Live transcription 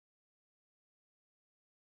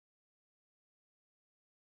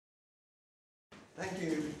Thank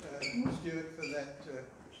you, Stuart, for that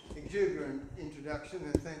exuberant introduction,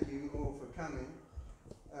 and thank you all for coming.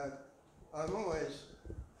 I'm always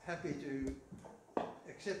happy to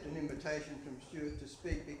accept an invitation from Stuart to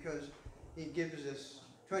speak because he gives us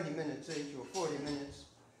 20 minutes each or 40 minutes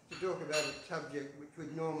to talk about a subject which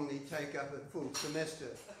would normally take up a full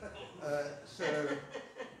semester. So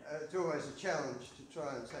it's always a challenge to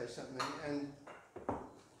try and say something. And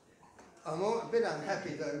I'm a bit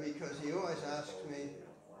unhappy though, because he always asks me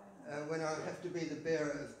when I have to be the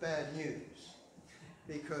bearer of bad news,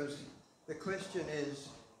 because the question is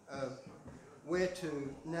where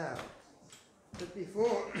to now. But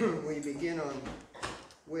before we begin on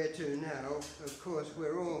where to now, of course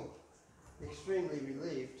we're all extremely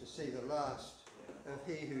relieved to see the last of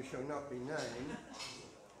he who shall not be named.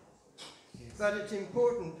 But it's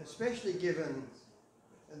important, especially given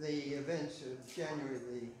the events of January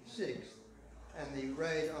the 6th and the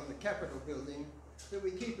raid on the Capitol building, that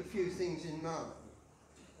we keep a few things in mind.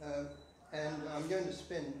 And I'm going to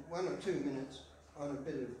spend 1 or 2 minutes on a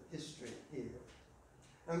bit of history here.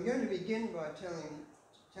 I'm going to begin by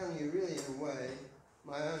telling you really in a way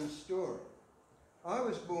my own story. I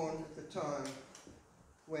was born at the time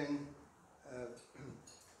when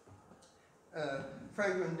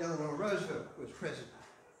Franklin Delano Roosevelt was president.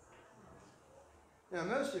 Now,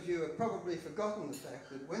 most of you have probably forgotten the fact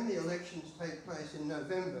that when the elections take place in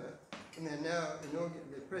November, and they're now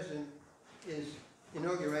the president is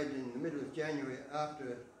inaugurated in the middle of January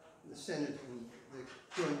after the Senate and the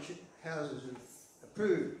joint houses have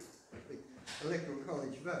approved the Electoral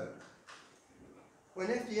College vote. When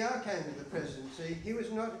FDR came to the presidency, he was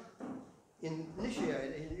not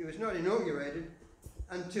inaugurated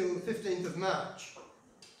until the 15th of March.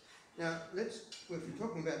 Now, if you're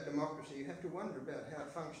talking about democracy, you have to wonder about how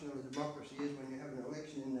functional a democracy is when you have an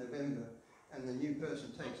election in November and the new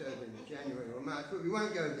person takes over in January or March. But we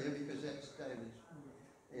won't go there because that's David's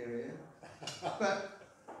area. But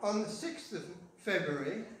on the 6th of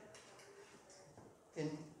February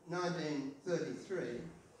in 1933,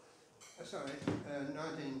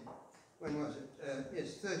 when was it?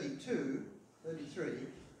 Yes, 33,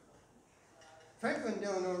 Franklin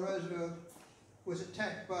Delano Roosevelt was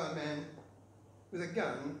attacked by a man with a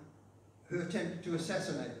gun who attempted to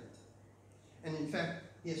assassinate him. And in fact,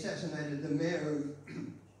 he assassinated the mayor of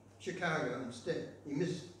Chicago instead. He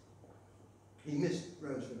missed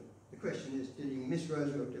Roosevelt. The question is, did he miss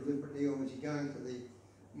Roosevelt deliberately, or was he going for the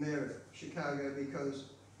mayor of Chicago because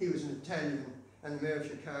he was an Italian and the mayor of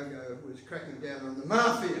Chicago was cracking down on the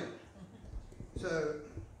mafia? So,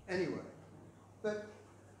 anyway. But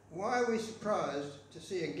why are we surprised to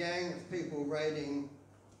see a gang of people raiding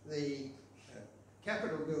the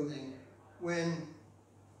Capitol building when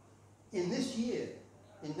in this year,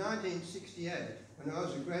 in 1968, when I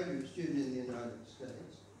was a graduate student in the United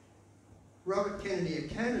States, Robert Kennedy, a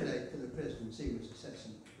candidate for the presidency, was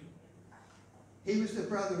assassinated. He was the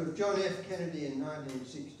brother of John F. Kennedy in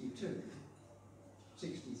 1963.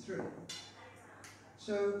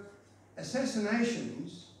 So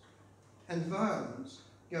assassinations and violence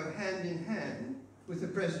go hand in hand with the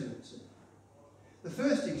presidency. The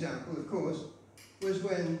first example, of course, was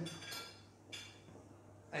when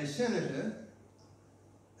a senator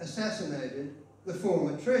assassinated the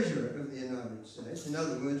former treasurer of the United States. In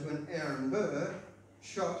other words, when Aaron Burr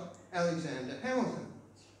shot Alexander Hamilton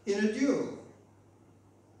in a duel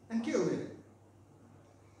and killed him.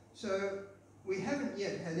 So we haven't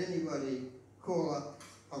yet had anybody call up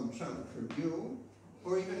on Trump for a duel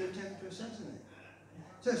or even attempt to assassinate.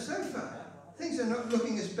 So far, things are not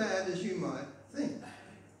looking as bad as you might think.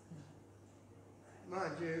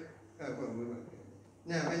 Mind you, well, we won't go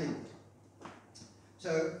there. Now, anyway,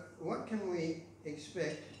 so what can we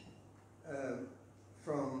expect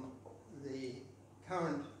from the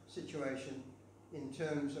current situation in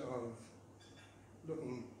terms of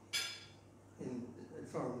looking at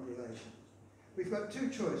foreign relations? We've got two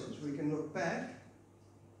choices. We can look back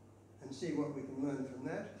and see what we can learn from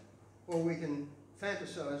that, or we can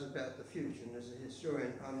fantasize about the future, and as a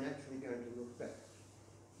historian, I'm naturally going to look back.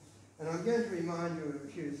 And I'm going to remind you of a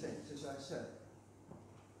few things, as I say.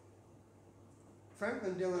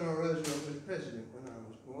 Franklin Delano Roosevelt was president when I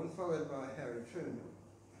was born, followed by Harry Truman,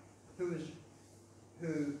 who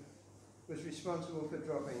was responsible for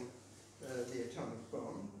dropping the atomic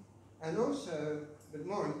bomb, and also, but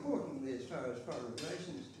more importantly as far as foreign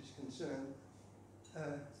relations is concerned,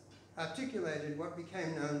 articulated what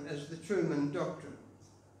became known as the Truman Doctrine,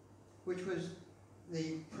 which was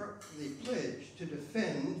the pledge to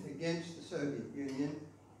defend against the Soviet Union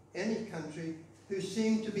any country who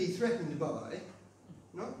seemed to be threatened by,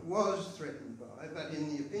 not was threatened by, but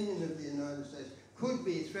in the opinion of the United States, could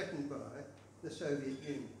be threatened by the Soviet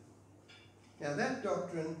Union. Now that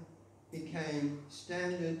doctrine became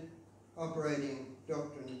standard operating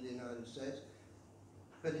doctrine in the United States,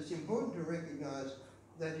 but it's important to recognize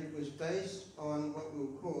that it was based on what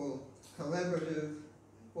we'll call collaborative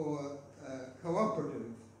or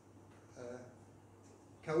cooperative,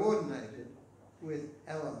 coordinated with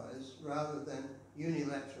allies rather than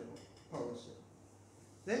unilateral policy.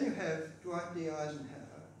 Then you have Dwight D.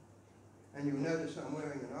 Eisenhower, and you'll notice I'm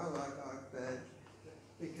wearing an I Like Ike badge,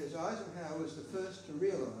 because Eisenhower was the first to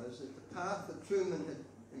realize that the path that Truman had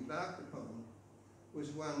embarked upon was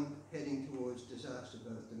one heading towards disaster,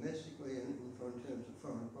 both domestically and in terms of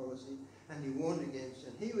foreign policy, and he warned against,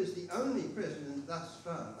 and he was the only president thus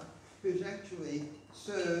far who's actually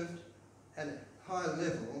served at a high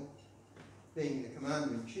level, being the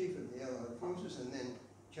commander-in-chief of the Allied forces and then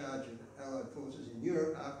charge of Allied forces in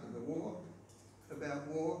Europe after the war, about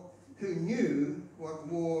war, who knew what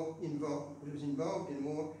war was involved in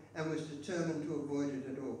war and was determined to avoid it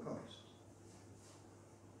at all costs.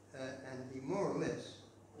 And he more or less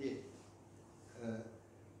did.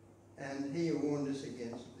 And he warned us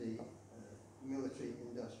against the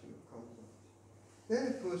military-industrial complex. Then,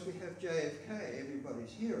 of course, we have JFK,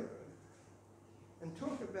 everybody's hero, and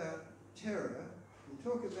talk about terror, and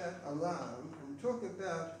talk about alarm, and talk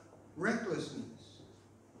about recklessness.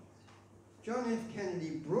 John F.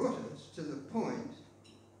 Kennedy brought us to the point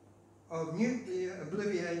of nuclear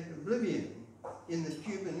oblivion in the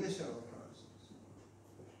Cuban Missile Crisis.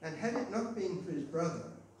 And had it not been for his brother,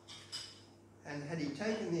 and had he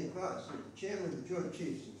taken the advice of the chairman of the Joint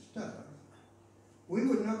Chiefs of Staff, we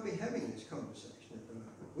would not be having this conversation at the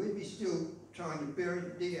moment. We'd be still trying to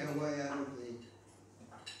dig our way out of the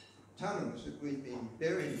tunnels that we'd been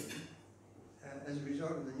buried in as a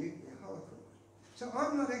result of the nuclear holocaust. So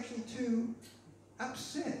I'm not actually too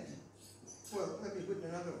upset. Well, let me put it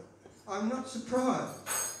another way. I'm not surprised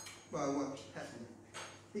by what's happening,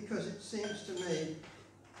 because it seems to me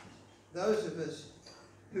those of us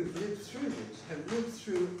who've lived through this have lived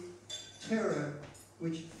through terror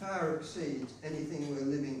which far exceeds anything we're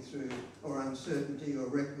living through, or uncertainty, or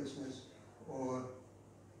recklessness, or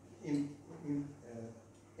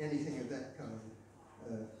anything of that kind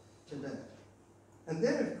today. And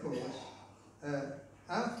then, of course,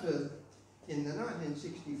 after, in the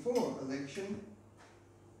 1964 election,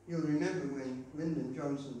 you'll remember when Lyndon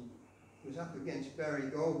Johnson was up against Barry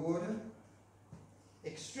Goldwater,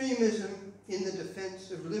 extremism in the defence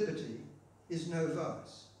of liberty is no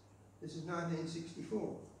vice. This is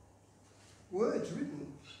 1964. Words written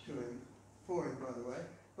to him, for him, by the way,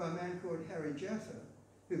 by a man called Harry Jaffa,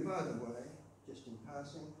 who, by the way, just in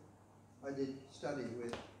passing, I did study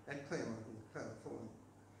with at Claremont in California.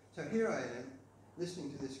 So here I am,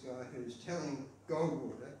 listening to this guy who's telling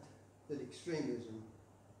Goldwater that extremism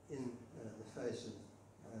in the face of,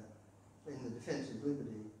 in the defence of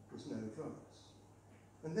liberty is no vice.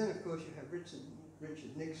 And then, of course, you have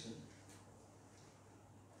Richard Nixon.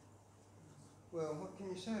 Well, what can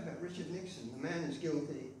you say about Richard Nixon? The man is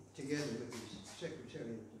guilty, together with his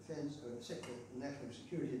Secretary of Defence, or National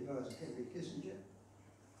Security Advisor Henry Kissinger,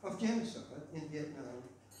 of genocide in Vietnam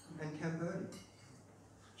and Cambodia.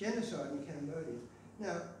 Genocide in Cambodia.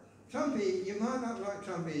 Now, Trumpy, you might not like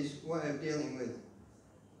Trumpy's way of dealing with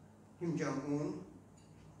Kim Jong-un,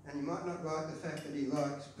 and you might not like the fact that he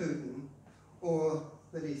likes Putin, or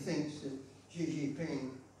that he thinks that Xi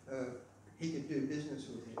Jinping, he could do business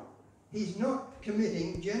with him. He's not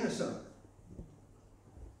committing genocide.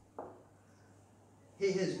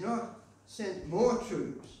 He has not sent more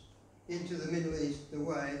troops into the Middle East the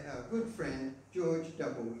way our good friend George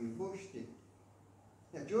W. Bush did.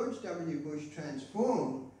 Now, George W. Bush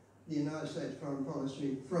transformed the United States foreign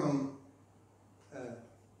policy from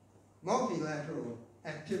multilateral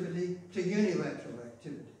activity to unilateral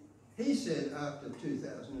activity. He said after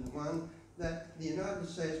 2001 that the United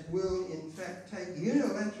States will in fact take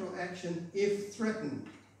unilateral action if threatened,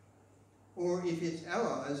 or if its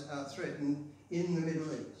allies are threatened in the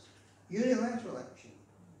Middle East. Unilateral action.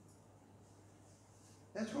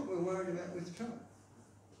 That's what we're worried about with Trump.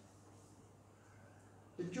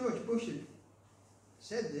 But George Bush had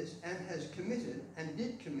said this and has committed, and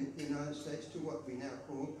did commit the United States to what we now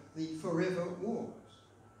call the forever wars.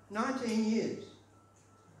 19 years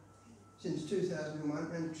since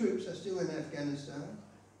 2001, and troops are still in Afghanistan.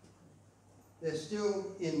 They're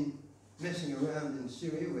still messing around in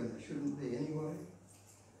Syria, where they shouldn't be anyway.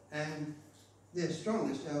 And their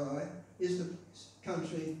strongest ally is the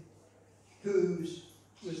country whose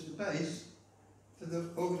was the base for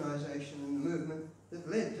the organisation and the movement that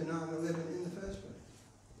led to 9/11 in the first place.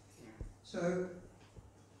 So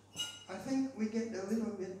I think we get a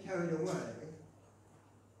little bit carried away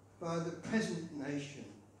by the presentness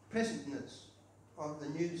of the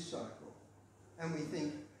news cycle, and we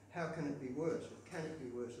think, how can it be worse, or can it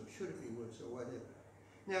be worse, or should it be worse, or whatever.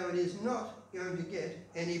 Now, it is not going to get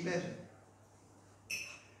any better.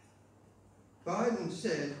 Biden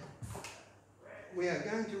said, we are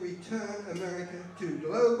going to return America to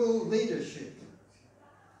global leadership.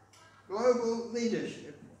 Global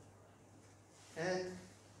leadership. And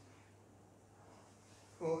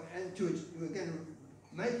we're going to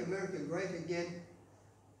make America great again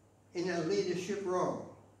in a leadership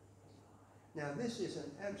role. Now, this is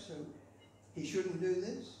an absolute, he shouldn't do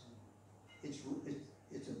this. It's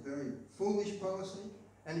a very foolish policy,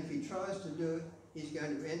 and if he tries to do it, he's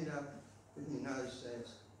going to end up with the United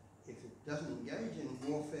States. If it doesn't engage in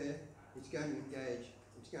warfare, it's going to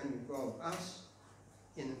involve us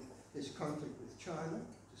in this conflict with China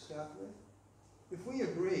to start with. If we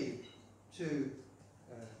agree to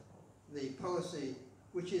the policy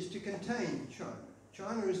which is to contain China,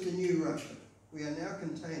 China is the new Russia. We are now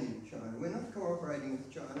containing China. We're not cooperating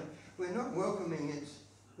with China. We're not welcoming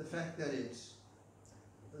the fact that it's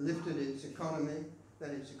lifted its economy, that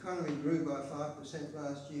its economy grew by 5%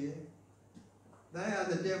 last year. They are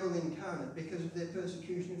the devil incarnate because of their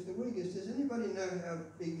persecution of the Uyghurs. Does anybody know how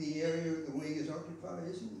big the area of the Uyghurs occupy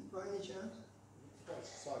is by any chance? It's about the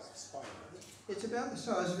size of Spain, isn't it? It's about the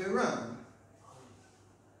size of Iran.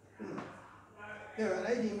 There are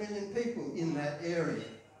 80 million people in that area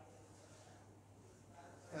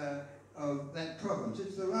of that province.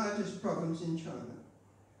 It's the largest province in China.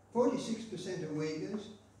 46% are Uyghurs.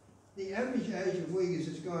 The average age of Uyghurs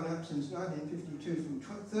has gone up since 1952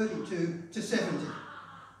 from 32 to 70.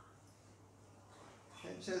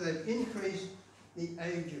 So they've increased the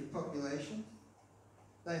age of population.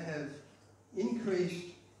 They have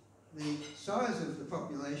increased the size of the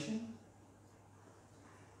population,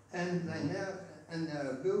 and they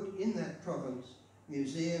are built in that province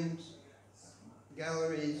museums,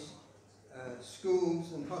 galleries,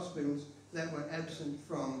 schools and hospitals that were absent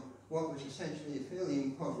from what was essentially a fairly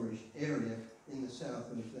impoverished area in the south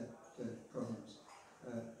of that province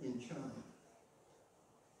in China.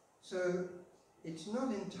 So it's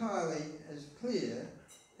not entirely as clear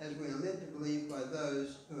as we're led to believe by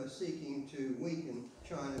those who are seeking to weaken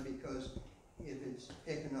China because of its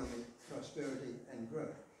economic prosperity and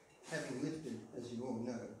growth, having lifted, as you all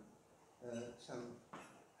know, some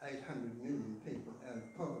 800 million people out of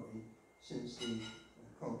poverty since the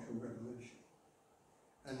Cultural Revolution.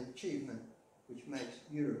 An achievement which makes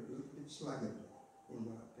Europe a little bit sluggard, in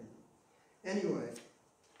my opinion. Anyway,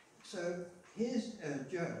 so here's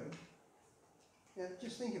Joe. Now,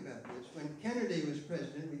 just think about this. When Kennedy was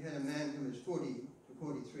president, we had a man who was 40 to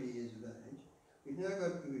 43 years of age. They've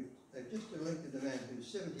just elected a man who's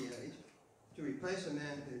 78 to replace a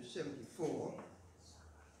man who's 74.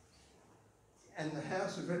 And the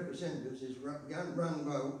House of Representatives is run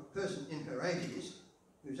by a person in her 80s,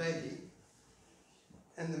 who's 80,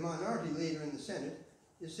 and the minority leader in the Senate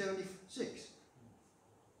is 76.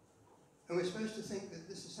 And we're supposed to think that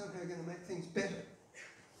this is somehow going to make things better.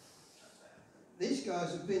 These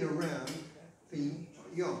guys have been around for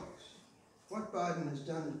yonks. What Biden has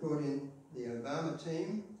done is brought in the Obama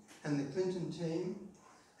team and the Clinton team,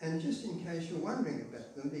 and just in case you're wondering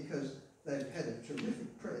about them, because they've had a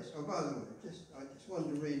terrific press. Oh, by the way, I just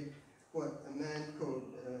wanted to read what a man called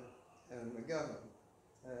McGovern,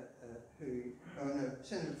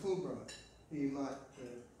 Senator Fulbright, who you might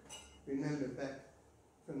remember back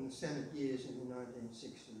from the Senate years in the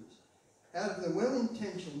 1960s. Out of the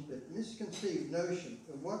well-intentioned but misconceived notion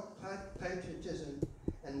of what patriotism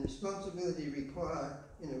and responsibility require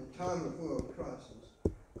in a time of world crisis,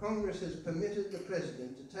 Congress has permitted the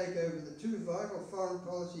President to take over the two vital foreign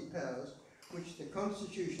policy powers which the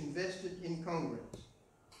Constitution vested in Congress.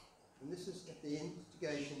 And this is at the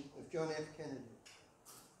instigation of John F. Kennedy.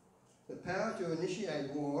 The power to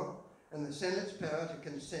initiate war and the Senate's power to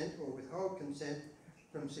consent or withhold consent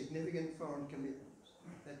from significant foreign commitments.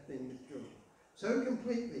 That's been withdrawn. So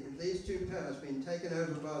completely have these two powers been taken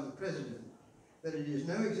over by the President that it is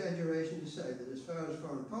no exaggeration to say that as far as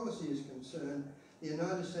foreign policy is concerned, the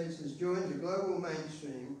United States has joined the global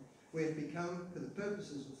mainstream. We have become, for the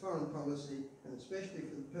purposes of foreign policy, and especially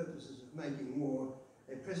for the purposes of making war,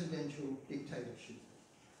 a presidential dictatorship.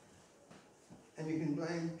 And you can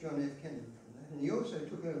blame John F. Kennedy for that. And he also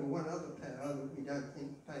took over one other power that we don't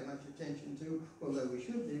pay much attention to, although we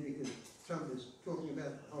should do, because Trump is talking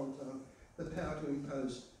about the whole time, the power to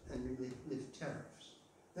impose and lift tariffs.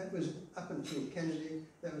 That was, up until Kennedy,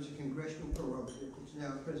 that was a congressional prerogative. It's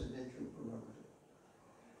now a presidential prerogative.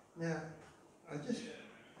 Now, I just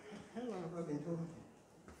how long have I been talking?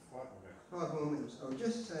 5 minutes. 5 more minutes. I'll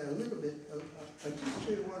just say a little bit, I just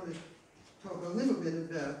do want to talk a little bit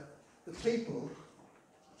about the people.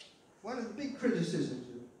 One of the big criticisms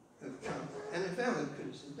of Trump, and a valid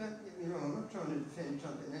criticism, don't get me wrong, I'm not trying to defend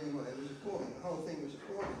Trump in any way, it was appalling, the whole thing was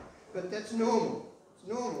appalling. But that's normal. It's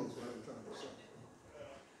normal is what I'm trying to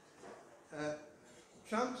say.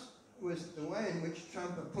 Trump's was the way in which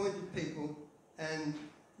Trump appointed people and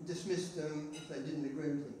dismissed them if they didn't agree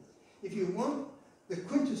with him. If you want the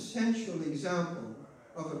quintessential example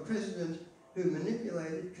of a president who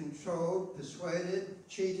manipulated, controlled, persuaded,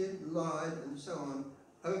 cheated, lied, and so on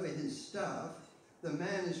over his staff, the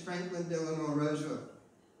man is Franklin Delano Roosevelt.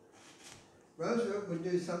 Roosevelt would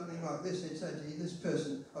do something like this. He'd say to this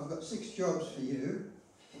person, I've got 6 jobs for you.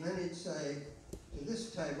 And then he'd say to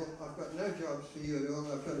this table, I've got no jobs for you at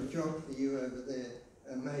all. I've got a job for you over there,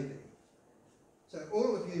 maybe. So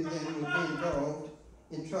all of you then would be involved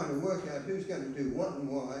in trying to work out who's going to do what and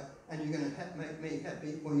why, and you're going to make me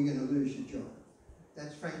happy or you're going to lose your job.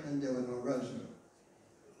 That's Franklin Delano Roosevelt.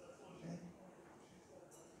 Okay.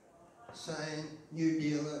 Sane, New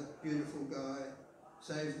Dealer, beautiful guy,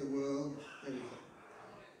 save the world, everything.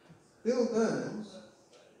 Bill Burns,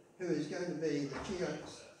 who is going to be the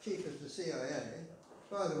chief of the CIA,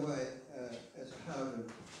 by the way, as a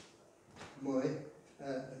Harvard boy,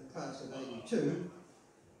 class of 82,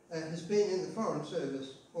 has been in the Foreign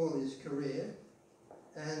Service all his career,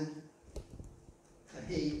 and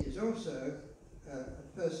he is also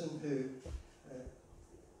a person who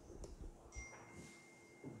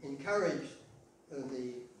encouraged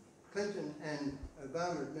the Clinton and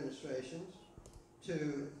Obama administrations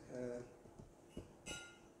to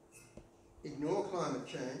ignore climate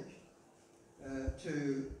change,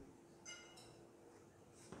 to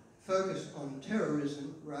focus on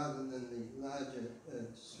terrorism rather than the larger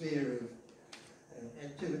sphere of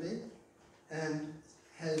activity, and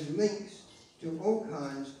has links to all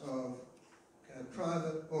kinds of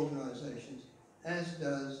private organisations, as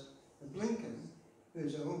does Blinken,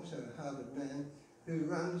 who's also a Harvard man, who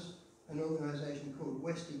runs an organisation called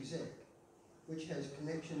West Exec, which has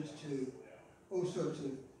connections to all sorts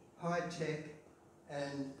of high-tech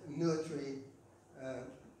and military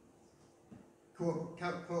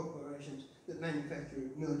corporations that manufacture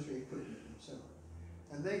military equipment and so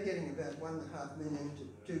on. And they're getting about $1.5 million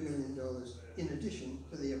to $2 million in addition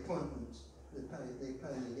to the appointments, they're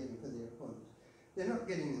getting for the appointments. They're not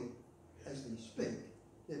getting them as they speak,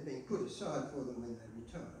 they're being put aside for them when they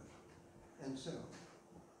retire, and so on.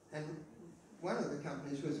 And one of the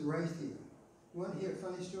companies was Raytheon. You want to hear a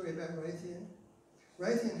funny story about Raytheon?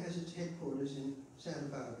 Raytheon has its headquarters in Santa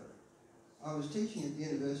Barbara. I was teaching at the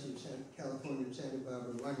University of California in Santa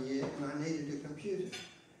Barbara one year, and I needed a computer.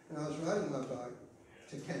 And I was riding my bike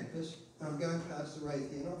to campus, and I'm going past the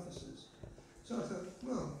Raytheon offices. So I thought,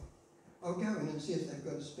 well, I'll go in and see if they've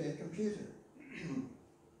got a spare computer.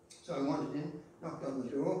 So I wandered in, knocked on the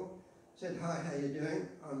door, said, hi, how you doing?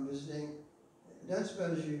 I'm visiting. Don't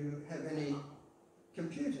suppose you have any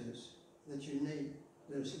computers that you need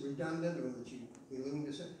that are redundant or that you'd be willing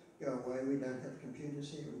to say, go away, we don't have computers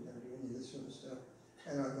here, we don't do any of this sort of stuff.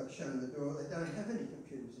 And I got shown the door, they don't have any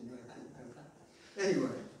computers in there.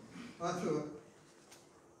 Anyway, I thought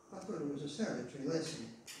it was a salutary lesson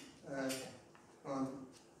on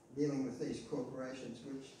dealing with these corporations,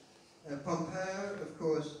 which Pompeo, of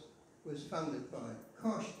course, was funded by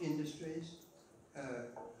Koch Industries,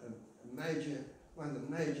 one of the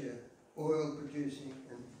major oil-producing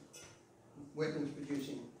and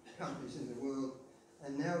weapons-producing companies in the world.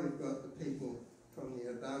 And now we've got the people from the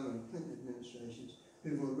Obama and Clinton administrations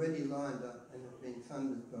who've already lined up and have been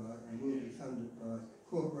funded by and will be funded by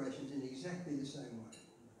corporations in exactly the same way.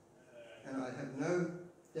 And I have no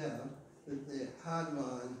doubt that they're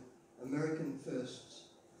hardline American firsts.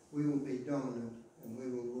 We will be dominant and we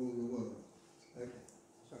will rule the world. Okay,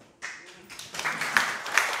 sorry.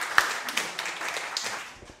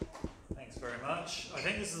 Thanks very much. I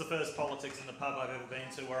think this is the first politics in the pub I've ever been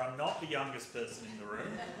to where I'm not the youngest person in the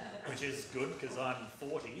room, which is good because I'm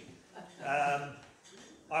 40.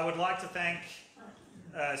 I would like to thank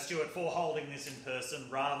Stuart for holding this in person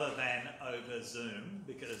rather than over Zoom,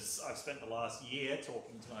 because I've spent the last year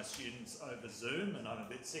talking to my students over Zoom and I'm a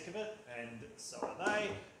bit sick of it, and so are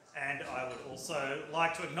they. And I would also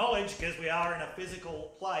like to acknowledge, because we are in a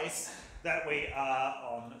physical place, that we are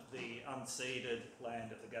on the unceded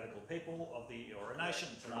land of the Gadigal people of the Eora Nation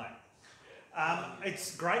tonight.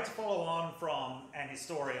 It's great to follow on from an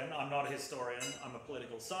historian. I'm not a historian, I'm a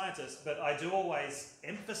political scientist, but I do always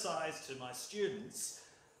emphasise to my students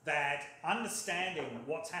that understanding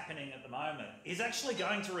what's happening at the moment is actually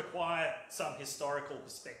going to require some historical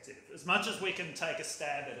perspective. As much as we can take a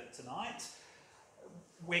stab at it tonight,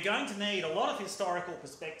 we're going to need a lot of historical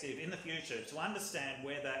perspective in the future to understand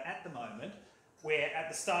whether at the moment we're at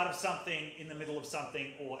the start of something, in the middle of something,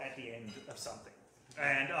 or at the end of something.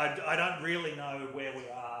 And I don't really know where we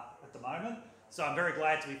are at the moment, so I'm very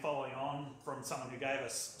glad to be following on from someone who gave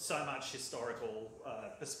us so much historical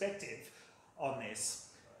perspective on this.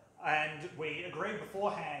 And we agreed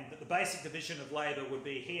beforehand that the basic division of labour would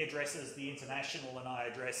be he addresses the international and I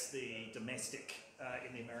address the domestic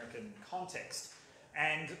in the American context.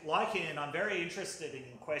 And like Ian, I'm very interested in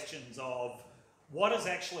questions of what has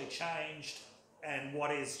actually changed and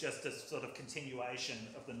what is just a sort of continuation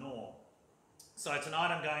of the norm. So tonight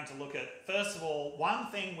I'm going to look at, first of all, one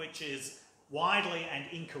thing which is widely and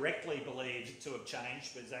incorrectly believed to have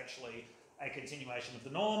changed, but is actually a continuation of the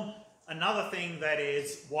norm. Another thing that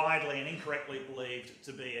is widely and incorrectly believed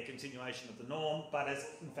to be a continuation of the norm, but has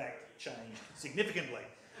in fact changed significantly.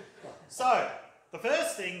 So, the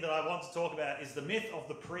first thing that I want to talk about is the myth of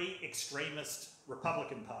the pre-extremist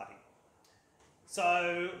Republican Party.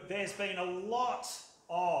 So, there's been a lot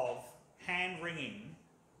of hand-wringing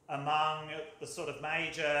among the sort of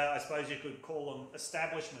major, I suppose you could call them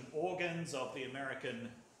establishment organs of the American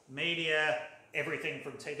media, everything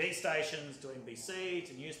from TV stations to NBC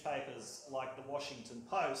to newspapers like the Washington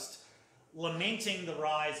Post, lamenting the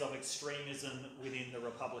rise of extremism within the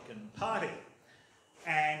Republican Party.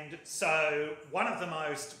 And so one of the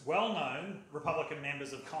most well-known Republican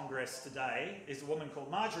members of Congress today is a woman called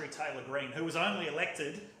Marjorie Taylor Greene, who was only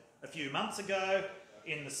elected a few months ago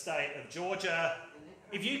in the state of Georgia.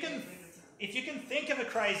 If you can think of a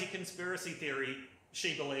crazy conspiracy theory,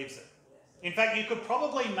 she believes it. In fact, you could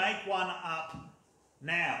probably make one up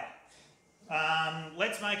now.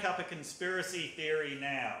 Let's make up a conspiracy theory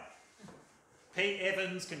now. Pete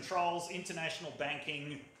Evans controls international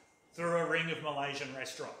banking through a ring of Malaysian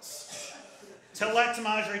restaurants. Tell that to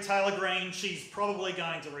Marjorie Taylor Greene, she's probably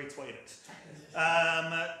going to retweet it.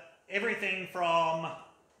 Everything from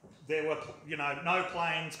there were, no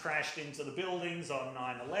planes crashed into the buildings on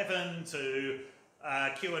 9/11 to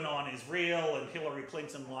QAnon is real and Hillary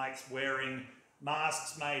Clinton likes wearing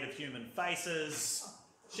masks made of human faces.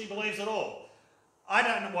 She believes it all. I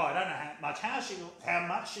don't know how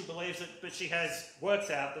much she believes it, but she has worked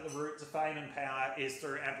out that the route to fame and power is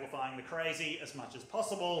through amplifying the crazy as much as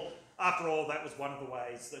possible. After all, that was one of the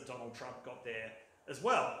ways that Donald Trump got there as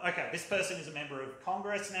well. Okay, this person is a member of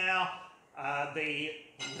Congress now. The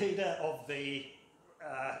leader of the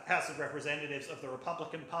House of Representatives of the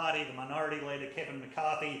Republican Party, the minority leader Kevin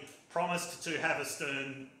McCarthy, promised to have a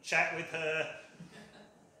stern chat with her.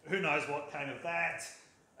 Who knows what came of that?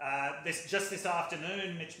 Just this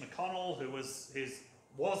afternoon, Mitch McConnell, who was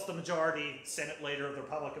the majority Senate leader of the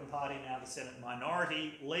Republican Party, now the Senate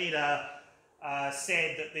minority leader,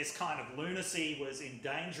 said that this kind of lunacy was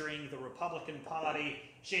endangering the Republican Party.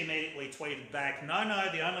 She immediately tweeted back, no,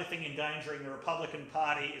 the only thing endangering the Republican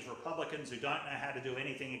Party is Republicans who don't know how to do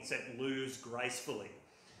anything except lose gracefully.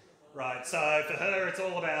 Right, so for her it's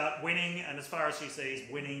all about winning, and as far as she sees,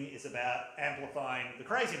 winning is about amplifying the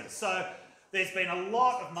craziness. So there's been a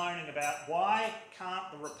lot of moaning about why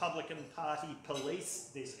can't the Republican Party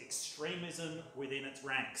police this extremism within its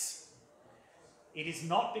ranks. It is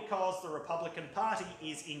not because the Republican Party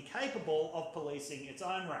is incapable of policing its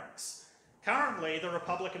own ranks. Currently, the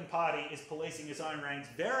Republican Party is policing its own ranks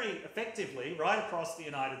very effectively right across the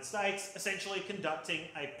United States, essentially conducting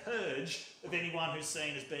a purge of anyone who's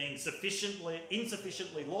seen as being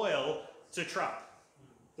insufficiently loyal to Trump,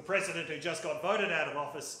 the president who just got voted out of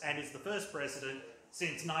office and is the first president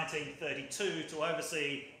since 1932 to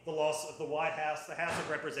oversee the loss of the White House, the House of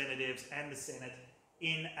Representatives and the Senate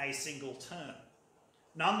in a single term.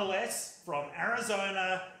 Nonetheless, from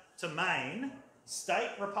Arizona to Maine, state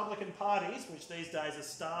Republican parties, which these days are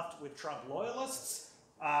staffed with Trump loyalists,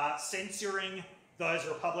 are censoring those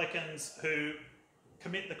Republicans who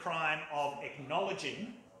commit the crime of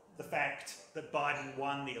acknowledging the fact that Biden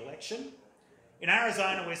won the election. In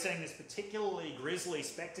Arizona, we're seeing this particularly grisly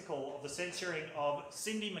spectacle of the censoring of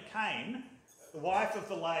Cindy McCain, the wife of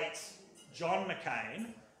the late John McCain.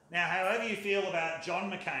 Now, however you feel about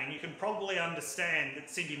John McCain, you can probably understand that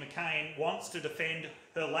Cindy McCain wants to defend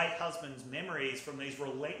her late husband's memories from these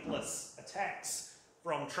relentless attacks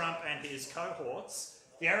from Trump and his cohorts.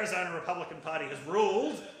 The Arizona Republican Party has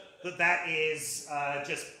ruled that that is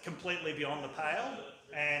just completely beyond the pale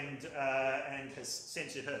and has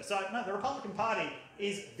censored her. So, no, the Republican Party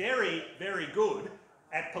is very, very good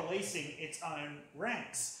at policing its own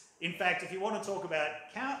ranks. In fact, if you want to talk about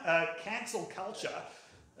cancel culture,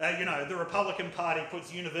 The Republican Party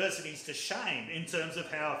puts universities to shame in terms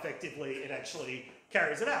of how effectively it actually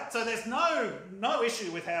carries it out. So there's no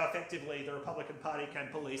issue with how effectively the Republican Party can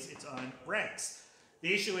police its own ranks.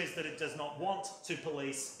 The issue is that it does not want to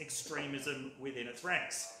police extremism within its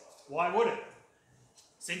ranks. Why would it?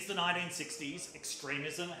 Since the 1960s,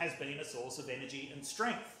 extremism has been a source of energy and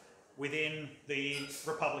strength within the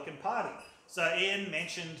Republican Party. So Ian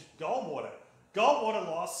mentioned Goldwater. Goldwater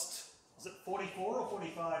lost, was it 44 or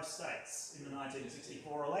 45 states in the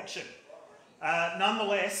 1964 election?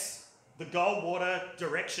 Nonetheless, the Goldwater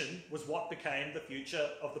direction was what became the future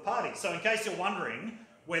of the party. So in case you're wondering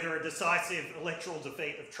whether a decisive electoral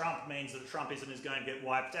defeat of Trump means that Trumpism is going to get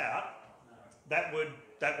wiped out, that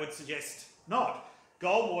would suggest not.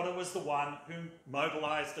 Goldwater was the one who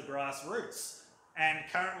mobilised the grassroots, and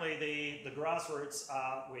currently the grassroots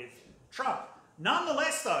are with Trump.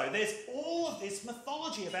 Nonetheless, though, there's all of this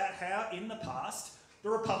mythology about how in the past the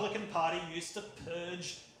Republican Party used to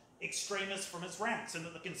purge extremists from its ranks, and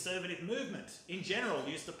that the conservative movement in general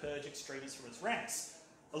used to purge extremists from its ranks.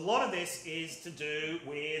 A lot of this is to do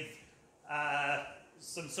with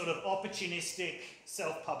some sort of opportunistic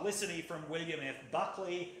self-publicity from William F.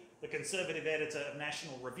 Buckley, the conservative editor of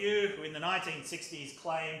National Review, who in the 1960s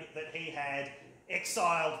claimed that he had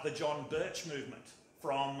exiled the John Birch movement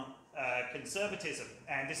from conservatism.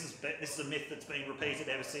 And this is a myth that's been repeated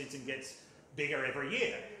ever since and gets bigger every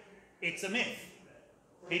year. It's a myth.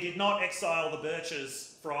 He did not exile the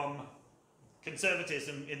Birches from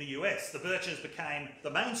conservatism in the US. The Birches became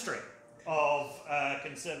the mainstream of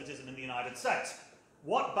conservatism in the United States.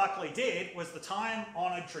 What Buckley did was the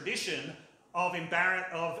time-honoured tradition of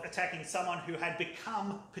attacking someone who had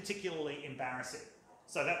become particularly embarrassing.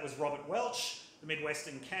 So that was Robert Welch, the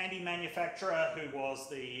Midwestern candy manufacturer who was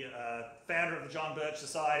the founder of the John Birch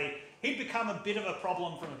Society. He'd become a bit of a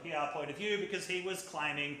problem from a PR point of view because he was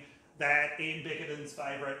claiming that Ian Bickerton's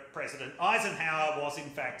favourite President Eisenhower was in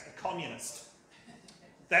fact a communist.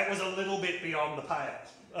 That was a little bit beyond the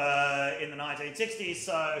pale in the 1960s,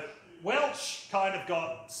 so Welch kind of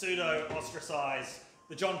got pseudo-ostracised.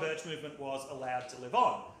 The John Birch movement was allowed to live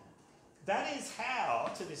on. That is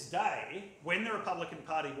how, to this day, when the Republican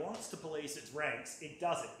Party wants to police its ranks, it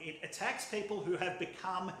does it. It attacks people who have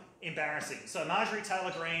become embarrassing. So Marjorie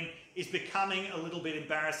Taylor Greene is becoming a little bit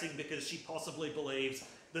embarrassing because she possibly believes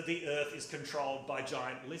that the earth is controlled by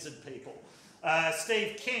giant lizard people.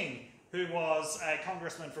 Steve King, who was a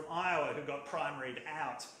congressman from Iowa who got primaried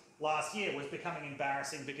out last year, was becoming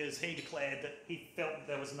embarrassing because he declared that he felt that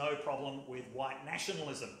there was no problem with white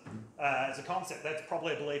nationalism as a concept. That's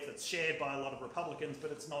probably a belief that's shared by a lot of Republicans,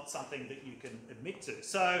 but it's not something that you can admit to.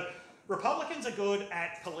 So Republicans are good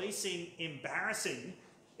at policing embarrassing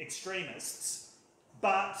extremists,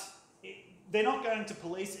 but they're not going to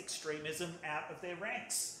police extremism out of their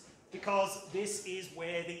ranks because this is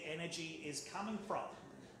where the energy is coming from.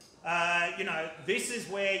 This is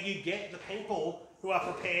where you get the people who are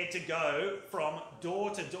prepared to go from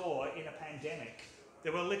door to door in a pandemic.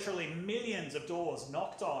 There were literally millions of doors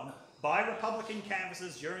knocked on by Republican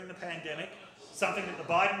canvassers during the pandemic, something that the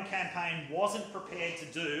Biden campaign wasn't prepared to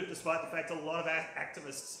do, despite the fact a lot of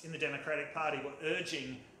activists in the Democratic Party were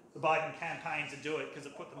urging the Biden campaign to do it because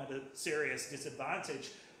it put them at a serious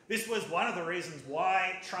disadvantage. This was one of the reasons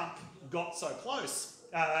why Trump got so close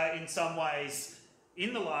in some ways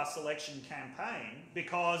in the last election campaign,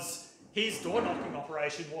 because his door-knocking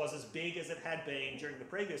operation was as big as it had been during the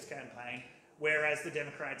previous campaign, whereas the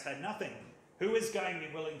Democrats had nothing. Who is going to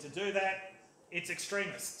be willing to do that? It's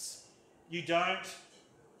extremists. You don't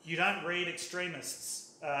read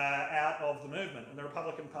extremists out of the movement, and the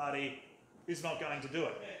Republican Party is not going to do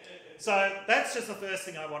it. So that's just the first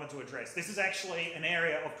thing I wanted to address. This is actually an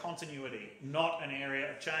area of continuity, not an area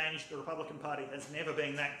of change. The Republican Party has never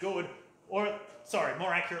been that good, or, sorry,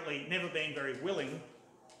 more accurately, never been very willing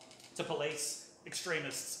to police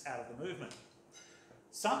extremists out of the movement.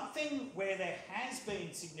 Something where there has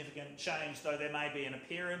been significant change, though there may be an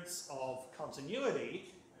appearance of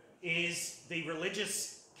continuity, is the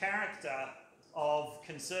religious character of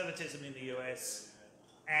conservatism in the US,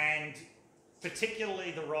 and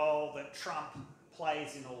particularly the role that Trump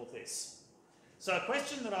plays in all of this. So a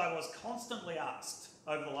question that I was constantly asked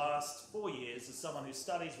over the last 4 years as someone who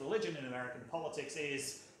studies religion in American politics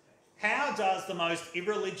is, how does the most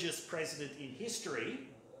irreligious president in history,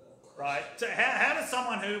 right, how does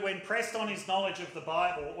someone who, when pressed on his knowledge of the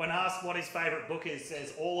Bible, when asked what his favourite book is,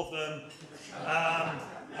 says all of them,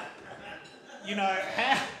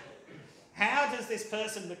 how does this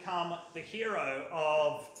person become the hero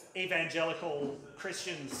of evangelical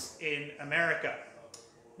Christians in America?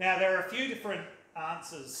 Now, there are a few different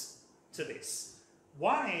answers to this.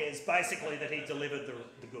 One is basically that he delivered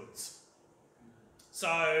the goods.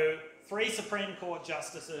 So 3 Supreme Court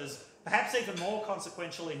justices, perhaps even more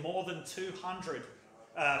consequentially, more than 200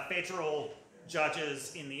 federal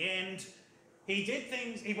judges in the end. He did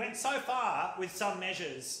things, he went so far with some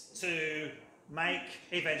measures to make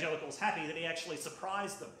evangelicals happy that he actually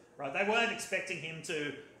surprised them, right? They weren't expecting him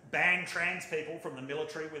to ban trans people from the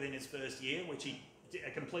military within his first year, which he did,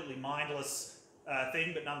 a completely mindless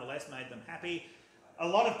thing, but nonetheless made them happy. A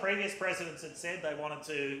lot of previous presidents had said they wanted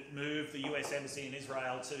to move the US Embassy in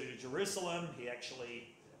Israel to Jerusalem. He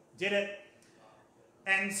actually did it.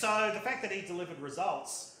 And so the fact that he delivered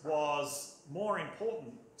results was more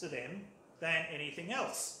important to them than anything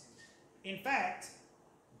else. In fact,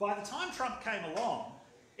 by the time Trump came along,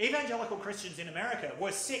 evangelical Christians in America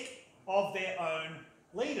were sick of their own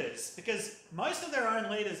leaders, because most of their own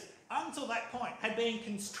leaders, until that point, had been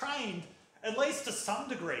constrained, at least to some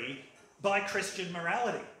degree, by Christian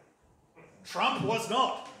morality. Trump was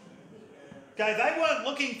not. Okay, they weren't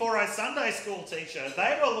looking for a Sunday school teacher,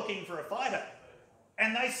 they were looking for a fighter.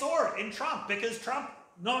 And they saw it in Trump, because Trump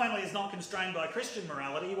not only is not constrained by Christian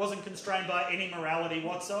morality, he wasn't constrained by any morality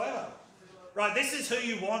whatsoever. Right, this is who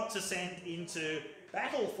you want to send into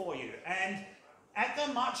battle for you. And at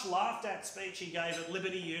the much laughed at speech he gave at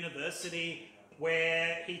Liberty University,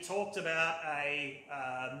 where he talked about a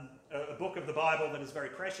book of the Bible that is very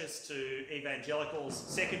precious to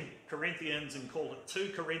evangelicals, 2 Corinthians, and called it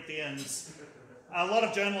 2 Corinthians. A lot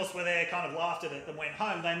of journalists were there, kind of laughed at it and went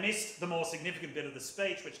home. They missed the more significant bit of the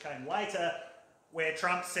speech, which came later, where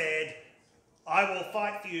Trump said, "I will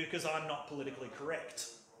fight for you because I'm not politically correct."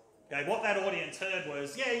 Okay, what that audience heard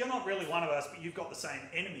was, yeah, you're not really one of us, but you've got the same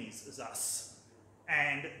enemies as us.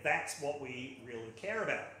 And that's what we really care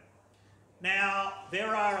about. Now,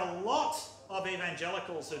 there are a lot of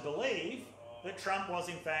evangelicals who believe that Trump was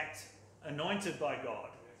in fact anointed by God,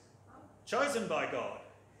 chosen by God.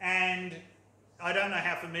 And I don't know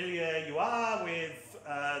how familiar you are with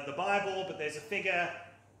the Bible, but there's a figure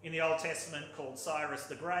in the Old Testament called Cyrus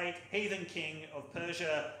the Great, heathen king of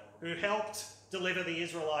Persia, who helped deliver the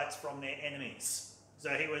Israelites from their enemies. So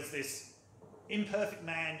he was this imperfect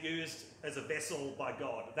man used as a vessel by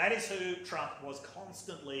God. That is who Trump was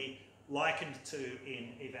constantly likened to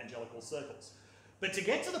in evangelical circles. But to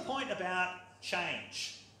get to the point about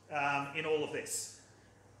change in all of this,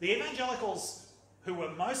 the evangelicals who were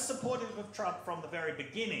most supportive of Trump from the very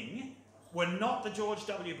beginning were not the George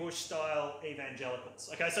W. Bush style evangelicals.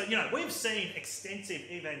 Okay, so, you know, we've seen extensive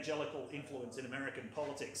evangelical influence in American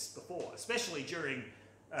politics before, especially during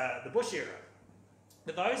the Bush era.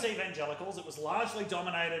 But those evangelicals, it was largely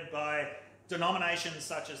dominated by denominations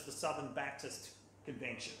such as the Southern Baptist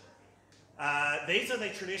Convention. These are the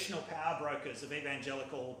traditional power brokers of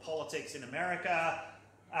evangelical politics in America,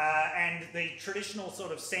 and the traditional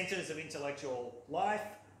sort of centres of intellectual life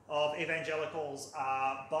of evangelicals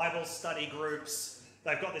are Bible study groups.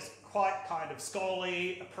 They've got this quite kind of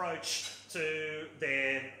scholarly approach to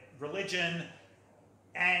their religion,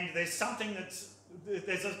 and there's something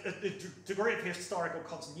there's a degree of historical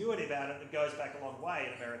continuity about it that goes back a long way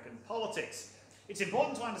in American politics. It's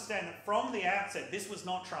important to understand that from the outset, this was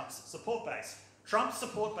not Trump's support base. Trump's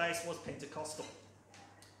support base was Pentecostal.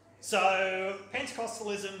 So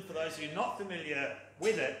Pentecostalism, for those of you not familiar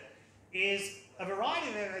with it, is a variety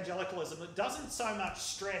of evangelicalism that doesn't so much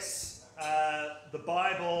stress the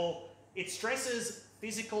Bible, it stresses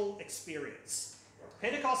physical experience.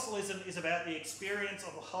 Pentecostalism is about the experience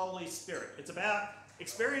of the Holy Spirit. It's about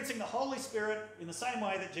experiencing the Holy Spirit in the same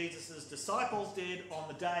way that Jesus' disciples did on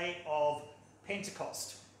the day of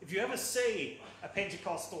Pentecost. If you ever see a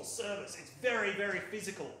Pentecostal service, it's very, very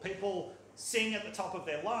physical. People sing at the top of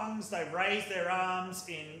their lungs, they raise their arms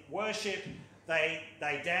in worship, they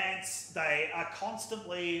dance, they are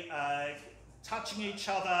constantly touching each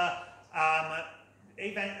other.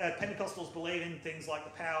 Pentecostals believe in things like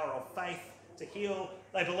the power of faith to heal.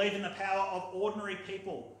 They believe in the power of ordinary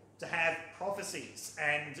people to have prophecies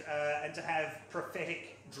and to have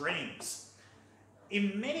prophetic dreams.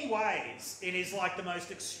 In many ways, it is like the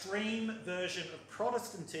most extreme version of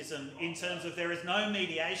Protestantism in terms of there is no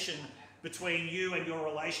mediation between you and your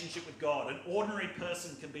relationship with God. An ordinary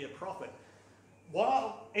person can be a prophet.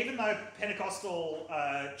 Even though Pentecostal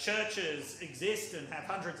churches exist and have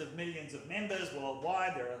hundreds of millions of members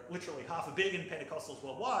worldwide, there are literally 500 million Pentecostals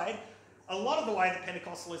worldwide, a lot of the way that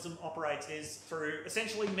Pentecostalism operates is through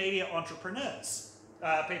essentially media entrepreneurs,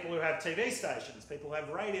 people who have TV stations, people who have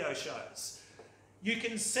radio shows. You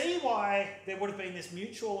can see why there would have been this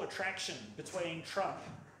mutual attraction between Trump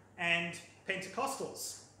and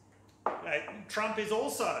Pentecostals. Trump is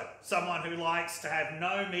also someone who likes to have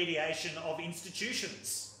no mediation of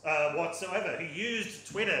institutions whatsoever, who used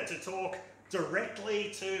Twitter to talk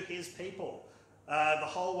directly to his people the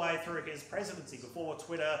whole way through his presidency before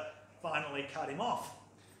Twitter finally cut him off.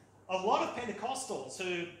 A lot of Pentecostals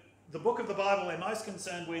who the book of the Bible they're most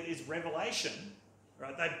concerned with is Revelation,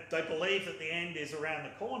 right? They believe that the end is around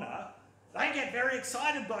the corner. They get very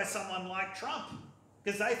excited by someone like Trump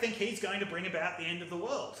because they think he's going to bring about the end of the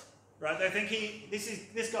world, right? They think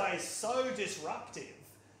this guy is so disruptive,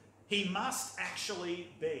 he must actually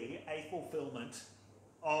be a fulfillment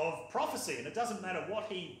of prophecy. And it doesn't matter what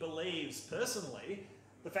he believes personally,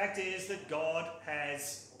 the fact is that God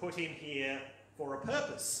has put him here for a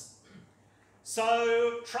purpose.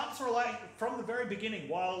 So Trump's relation from the very beginning,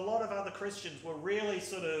 while a lot of other Christians were really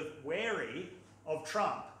sort of wary of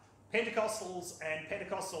Trump, Pentecostals and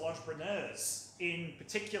Pentecostal entrepreneurs in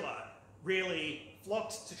particular really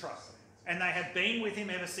flocked to Trump. And they have been with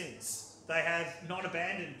him ever since. They have not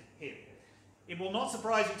abandoned him. It will not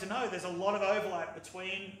surprise you to know there's a lot of overlap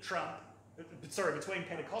between between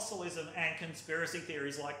Pentecostalism and conspiracy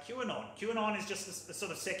theories like QAnon. QAnon is just a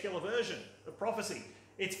sort of secular version of prophecy.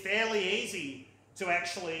 It's fairly easy to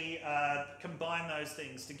actually combine those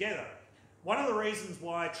things together. One of the reasons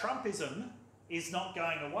why Trumpism is not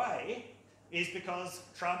going away is because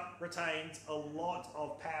Trump retains a lot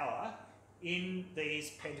of power in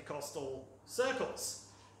these Pentecostal circles.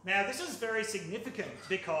 Now, this is very significant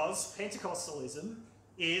because Pentecostalism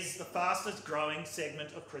is the fastest growing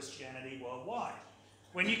segment of Christianity worldwide.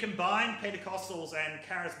 When you combine Pentecostals and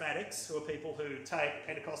Charismatics, who are people who take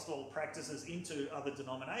Pentecostal practices into other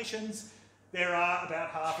denominations, there are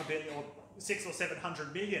about 500 million or 600 or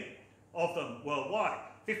 700 million of them worldwide.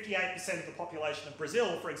 58% of the population of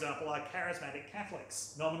Brazil, for example, are charismatic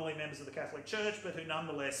Catholics, nominally members of the Catholic Church, but who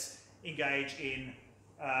nonetheless engage in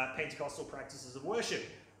Pentecostal practices of worship.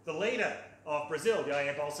 The leader of Brazil,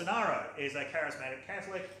 Jair Bolsonaro, is a charismatic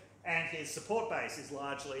Catholic, and his support base is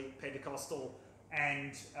largely Pentecostal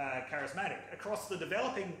and charismatic. Across the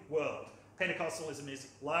developing world, Pentecostalism is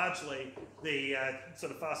largely the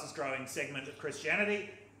sort of fastest growing segment of Christianity,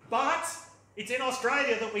 but it's in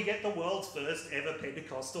Australia that we get the world's first ever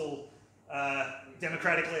Pentecostal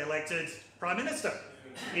democratically elected Prime Minister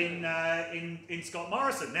in Scott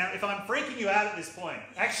Morrison. Now, if I'm freaking you out at this point,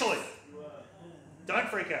 actually, don't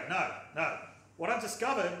freak out, no. What I've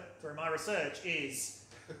discovered through my research is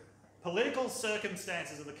political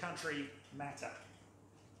circumstances of the country matter.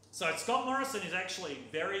 So Scott Morrison is actually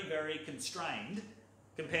very, very constrained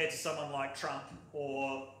compared to someone like Trump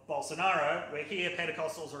or Bolsonaro, where here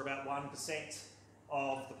Pentecostals are about 1%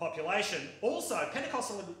 of the population. Also,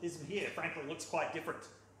 Pentecostalism here, frankly, looks quite different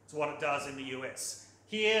to what it does in the US.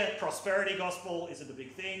 Here, prosperity gospel isn't a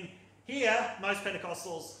big thing. Here, most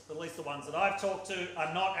Pentecostals, at least the ones that I've talked to,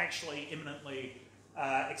 are not actually imminently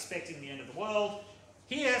expecting the end of the world.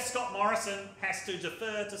 Here, Scott Morrison has to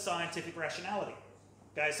defer to scientific rationality.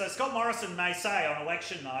 Okay, so Scott Morrison may say on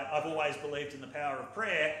election night, I've always believed in the power of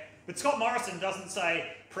prayer, but Scott Morrison doesn't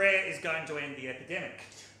say prayer is going to end the epidemic.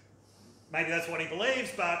 Maybe that's what he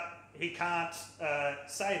believes, but he can't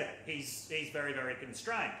say that. He's very, very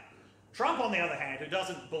constrained. Trump, on the other hand, who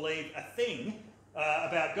doesn't believe a thing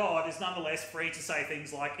about God, is nonetheless free to say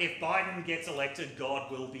things like, if Biden gets elected,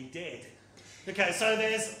 God will be dead. Okay, so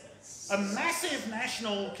there's a massive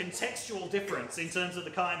national contextual difference in terms of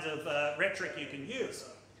the kinds of rhetoric you can use.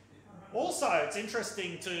 Also, it's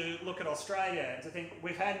interesting to look at Australia and to think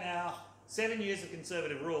we've had now 7 years of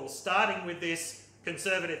Conservative rule, starting with this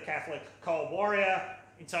Conservative Catholic cold warrior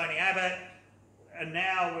in Tony Abbott, and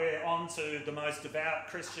now we're on to the most devout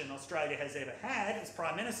Christian Australia has ever had as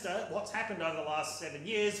Prime Minister. What's happened over the last 7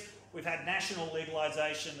 years? We've had national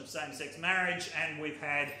legalisation of same-sex marriage, and we've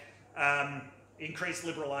had increased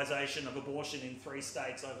liberalisation of abortion in 3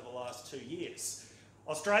 states over the last 2 years.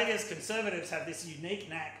 Australia's Conservatives have this unique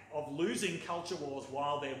knack of losing culture wars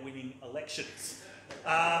while they're winning elections.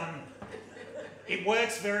 It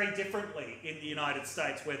works very differently in the United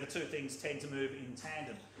States, where the two things tend to move in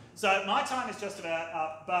tandem. So my time is just about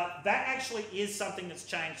up, but that actually is something that's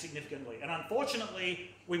changed significantly. And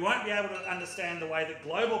unfortunately, we won't be able to understand the way that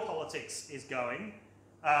global politics is going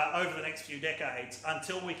over the next few decades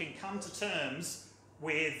until we can come to terms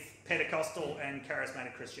with Pentecostal and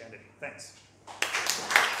charismatic Christianity. Thanks.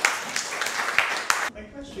 My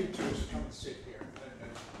question to us, come and sit here.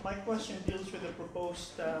 My question deals with the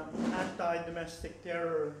proposed anti-domestic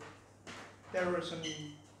terrorism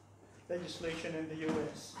legislation in the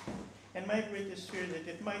US. And my greatest fear that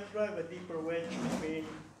it might drive a deeper wedge between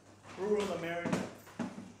rural America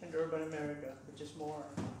and urban America, which is more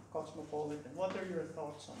cosmopolitan. What are your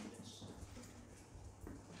thoughts on this?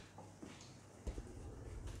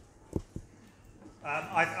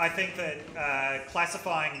 I think that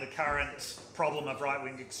classifying the current problem of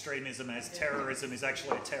right-wing extremism as terrorism is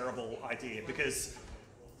actually a terrible idea, because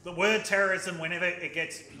the word terrorism, whenever it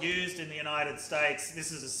gets used in the United States,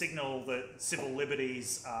 this is a signal that civil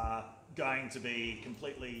liberties are going to be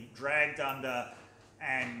completely dragged under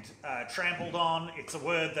and trampled on. It's a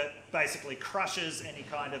word that basically crushes any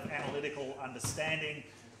kind of analytical understanding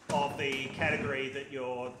of the category that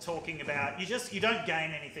you're talking about. You don't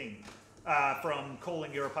gain anything from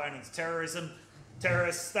calling your opponents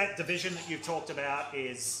terrorists. That division that you've talked about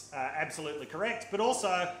is absolutely correct, but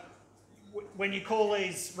also when you call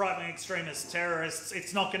these right-wing extremists terrorists,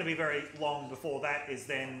 it's not going to be very long before that is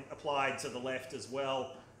then applied to the left as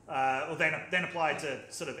well, or then applied to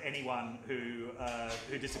sort of anyone who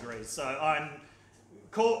disagrees. So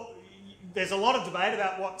there's a lot of debate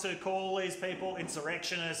about what to call these people,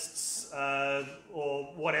 insurrectionists or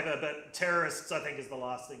whatever, but terrorists I think is the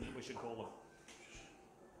last thing that we should call them.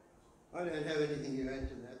 I don't have anything to add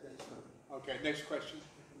to that, that's fine. Okay, next question.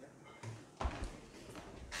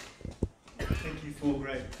 Thank you for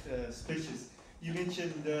great speeches. You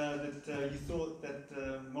mentioned that you thought that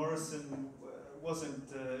Morrison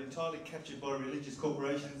wasn't entirely captured by religious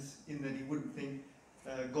corporations, in that he wouldn't think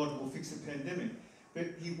God will fix the pandemic. But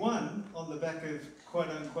he won on the back of, quote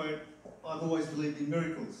unquote, I've always believed in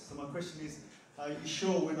miracles. So my question is, are you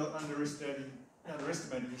sure we're not underestimating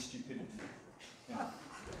his stupidity? Yeah.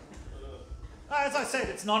 As I said,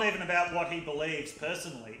 it's not even about what he believes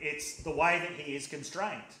personally. It's the way that he is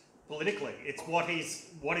constrained politically. It's what he's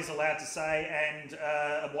allowed to say and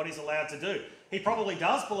what he's allowed to do. He probably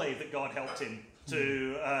does believe that God helped him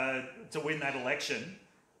to win that election.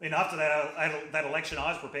 I mean, after that election,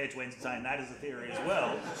 I was prepared to entertain that as a theory as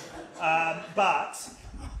well. But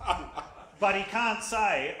he can't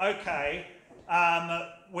say, okay,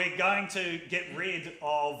 we're going to get rid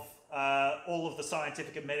of all of the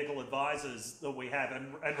scientific and medical advisors that we have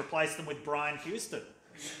and replace them with Brian Houston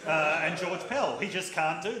and George Pell. He just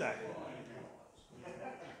can't do that.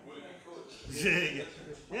 Yeah,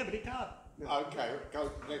 but he can't. Okay, go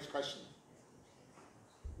to the next question.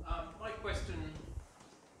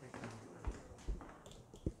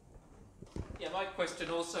 My question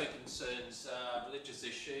also concerns religious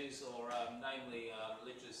issues, or namely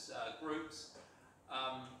religious groups.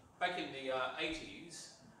 Back in the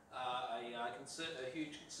 80s, a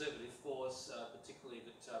huge conservative force, particularly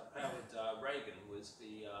that powered Reagan, was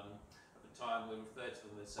at the time we referred to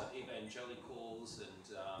them as evangelicals and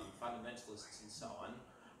fundamentalists and so on.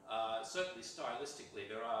 Certainly stylistically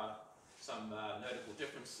there are some notable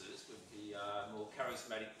differences with the more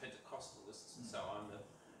charismatic Pentecostalists and so on. The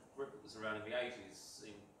group that was around in the 80s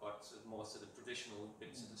seemed quite more sort of traditional,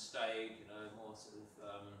 bits of the stage, more sort of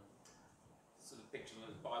picture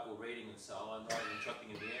them as Bible reading and so on, rather than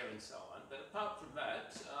jumping in the air and so on. But apart from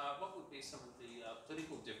that, what would be some of the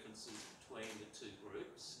political differences between the two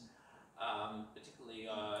groups,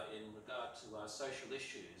 particularly in regard to social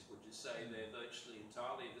issues? Would you say they're virtually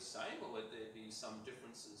entirely the same, or would there be some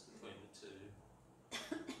differences between the two?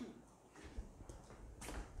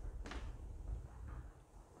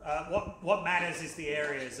 What matters is the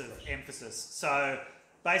areas of emphasis. So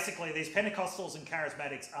basically these Pentecostals and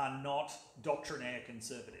charismatics are not doctrinaire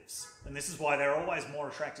conservatives. And this is why they're always more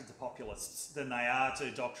attracted to populists than they are to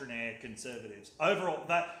doctrinaire conservatives. Overall,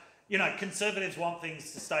 conservatives want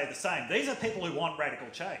things to stay the same. These are people who want radical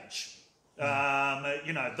change.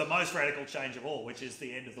 The most radical change of all, which is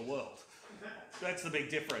the end of the world. That's the big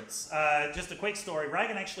difference. Just a quick story.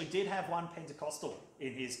 Reagan actually did have one Pentecostal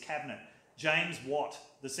in his cabinet. James Watt,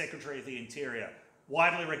 the Secretary of the Interior,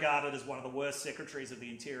 widely regarded as one of the worst secretaries of the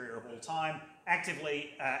Interior of all time,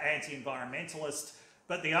 actively anti-environmentalist,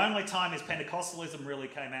 but the only time his Pentecostalism really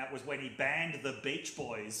came out was when he banned the Beach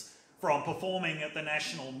Boys from performing at the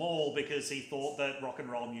National Mall because he thought that rock and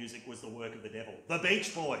roll music was the work of the devil. The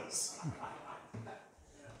Beach Boys.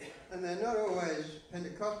 And they're not always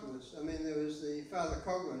Pentecostalists. I mean, there was the Father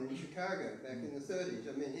Coughlin in Chicago back in the 30s.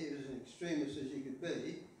 I mean, he was an extremist as you could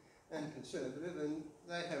be, and conservative, and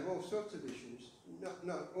they have all sorts of issues.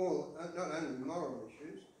 Not only moral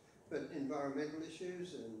issues, but environmental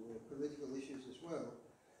issues and political issues as well,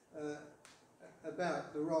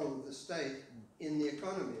 about the role of the state in the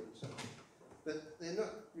economy and so on. But they're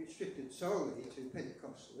not restricted solely to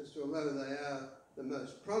Pentecostalists, although they are the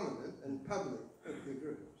most prominent and public of the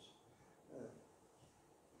groups.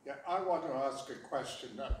 Yeah, I want to ask a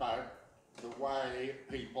question about the way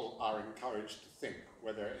people are encouraged to think,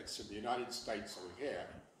 whether it's in the United States or here.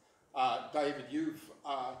 David, you've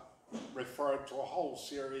referred to a whole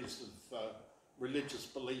series of religious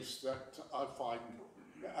beliefs that I find,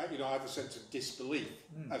 I have a sense of disbelief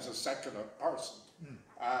as a secular person.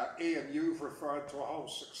 Ian, you've referred to a whole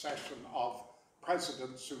succession of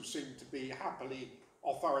presidents who seem to be happily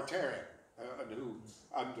authoritarian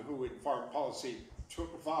and who in foreign policy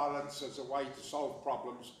took violence as a way to solve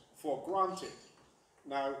problems for granted.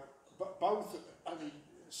 Now, both,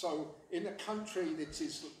 so in a country that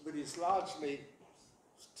is largely,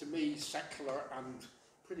 to me, secular and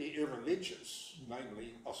pretty irreligious,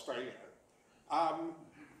 namely Australia,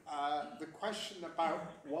 the question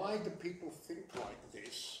about why do people think like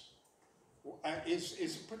this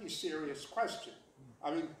is a pretty serious question.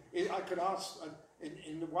 I mean, I could ask,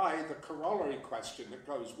 in a way, the corollary question that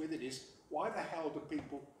goes with it is, why the hell do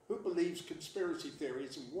people, who believes conspiracy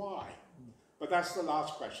theories and why? But that's the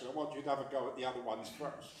last question. I want you to have a go at the other ones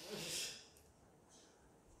first.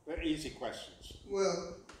 They're easy questions.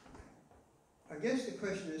 Well, I guess the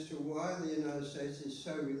question as to why the United States is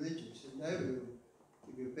so religious, and nobody will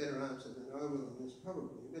give you a better answer than I will on this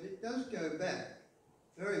probably, but it does go back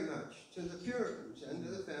very much to the Puritans and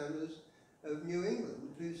to the founders of New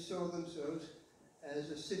England, who saw themselves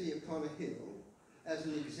as a city upon a hill, as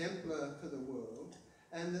an exemplar for the world,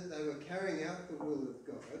 and that they were carrying out the will of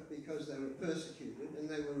God because they were persecuted, and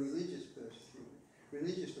they were religiously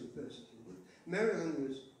persecuted. Maryland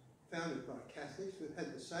was founded by Catholics who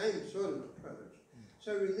had the same sort of approach.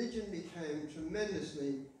 So religion became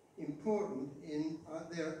tremendously important in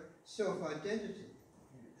their self-identity.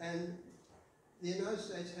 And the United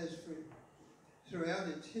States has, throughout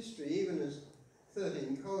its history, even as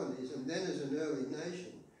 13 colonies and then as an early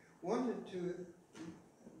nation, wanted to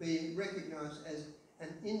be recognised as an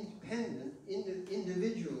independent,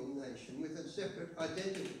 individual nation with a separate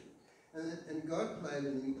identity. And God played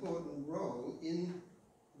an important role in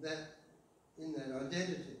that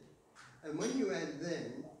identity. And when you add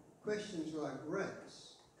then questions like race,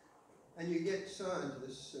 and you get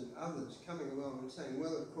scientists and others coming along and saying,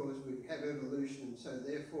 well, of course, we have evolution, so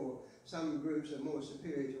therefore some groups are more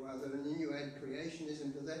superior to others, and then you add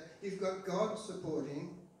creationism to that, you've got God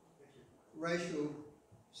supporting racial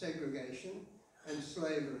segregation and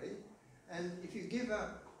slavery. And if you give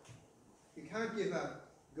up, you can't give up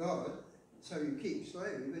God, so you keep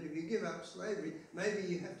slavery, but if you give up slavery, maybe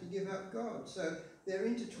you have to give up God. So they're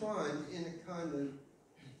intertwined in a kind of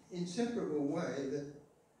inseparable way that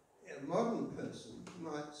a modern person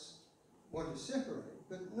might want to separate,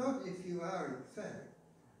 but not if you are, in fact,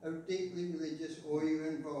 a deeply religious or you're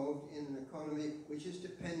involved in an economy which is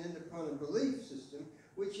dependent upon a belief system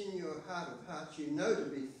which in your heart of hearts you know to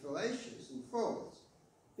be fallacious and false,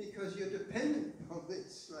 because you're dependent on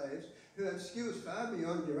these slaves who have skills far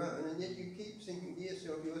beyond your own, and yet you keep thinking to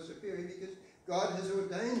yourself you're superior because God has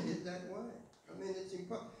ordained it that way. I mean, it's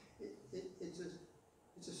impossible.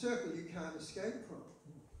 It's a circle you can't escape from.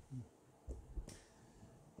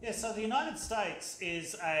 Yeah, so the United States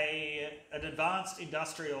is an advanced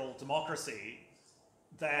industrial democracy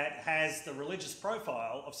that has the religious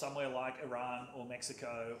profile of somewhere like Iran or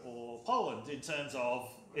Mexico or Poland in terms of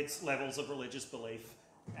its levels of religious belief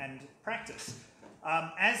and practice.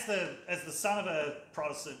 As the son of a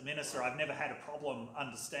Protestant minister, I've never had a problem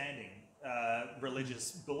understanding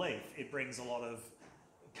religious belief. It brings a lot of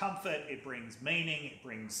comfort, it brings meaning, it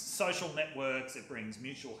brings social networks, it brings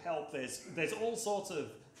mutual help. There's all sorts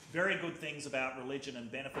of very good things about religion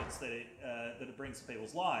and benefits that it brings to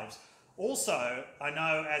people's lives. Also, I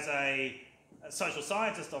know as a social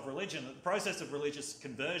scientist of religion that the process of religious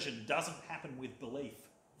conversion doesn't happen with belief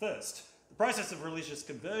first. The process of religious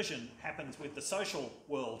conversion happens with the social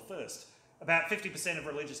world first. About 50% of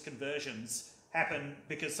religious conversions happen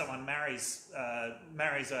because someone marries a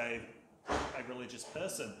religious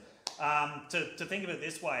person. To think of it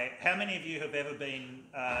this way, how many of you have ever been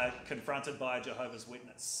confronted by a Jehovah's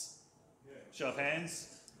Witness? Yeah. Show of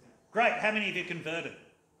hands. Great. How many of you converted?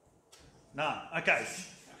 None. Okay.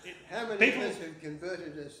 How many of us have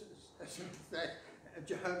converted as a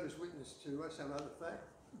Jehovah's Witness to some other fact?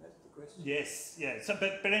 That's the question. Yes. Yeah. So,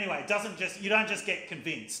 but anyway, you don't just get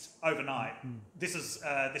convinced overnight. This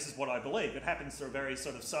is what I believe. It happens through a very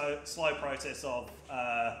sort of slow process of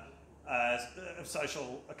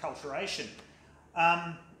social acculturation.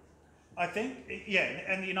 I think,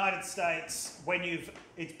 yeah, in the United States,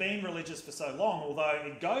 it's been religious for so long, although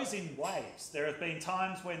it goes in waves. There have been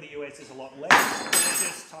times when the US is a lot less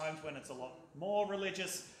religious, times when it's a lot more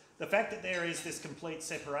religious. The fact that there is this complete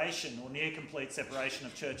separation or near complete separation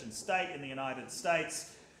of church and state in the United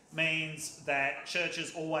States means that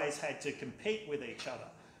churches always had to compete with each other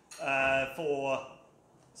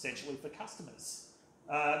essentially for customers.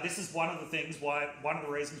 This is one of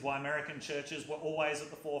the reasons why American churches were always at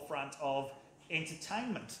the forefront of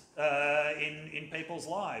entertainment in people's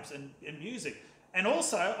lives and music, and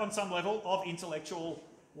also on some level of intellectual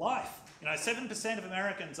life. 7% of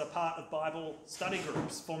Americans are part of Bible study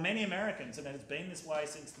groups. For many Americans, and it has been this way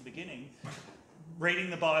since the beginning, reading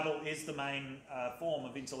the Bible is the main form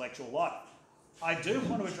of intellectual life. I do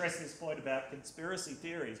want to address this point about conspiracy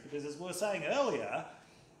theories, because as we were saying earlier,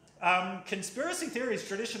 conspiracy theories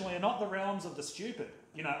traditionally are not the realms of the stupid.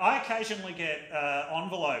 I occasionally get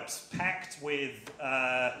envelopes packed with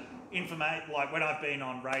information, like when I've been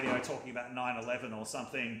on radio talking about 9/11 or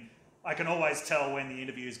something, I can always tell when the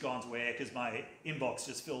interview's gone to air because my inbox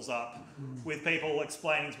just fills up with people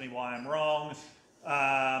explaining to me why I'm wrong,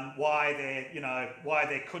 why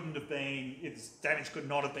there couldn't have been, damage could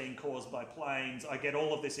not have been caused by planes. I get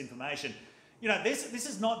all of this information. This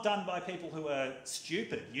is not done by people who are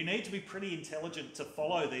stupid. You need to be pretty intelligent to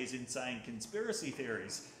follow these insane conspiracy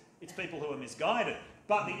theories. It's people who are misguided.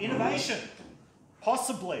 But the innovation,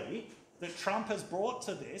 possibly, that Trump has brought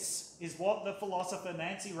to this is what the philosopher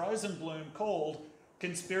Nancy Rosenblum called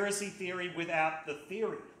conspiracy theory without the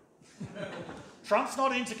theory. Trump's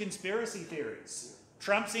not into conspiracy theories.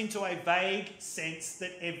 Trump's into a vague sense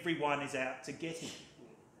that everyone is out to get him.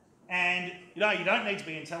 And, you don't need to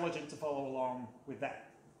be intelligent to follow along with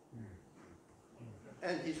that.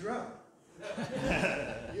 And he's right.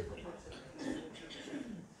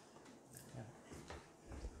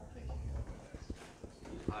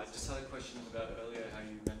 I just had a question about earlier how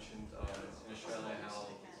you mentioned in Australia how...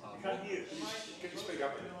 Can you speak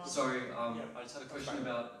up? Sorry, I just had a question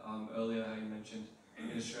about earlier how you mentioned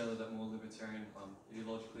in Australia that more libertarian,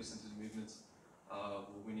 ideologically centered movements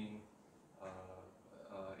were winning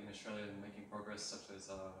in Australia and making progress, such as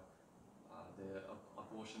the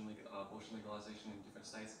abortion legalization in different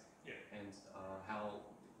states, and how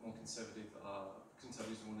more conservatives are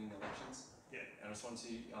winning elections. Yeah. And I just wanted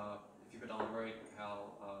to if you could elaborate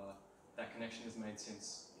how that connection is made,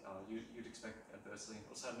 since you'd expect adversely. I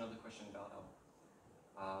also had another question about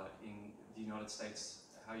in the United States,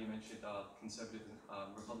 how you mentioned conservative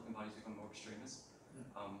Republican parties become more extremist.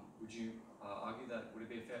 Would you argue that, would it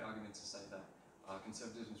be a fair argument to say that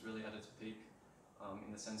conservatism is really at its peak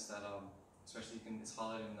in the sense that, especially it's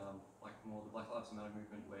highlighted in like more the Black Lives Matter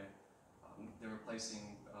movement, where they're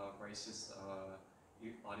replacing racist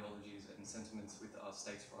ideologies and sentiments with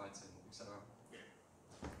states' rights and etc.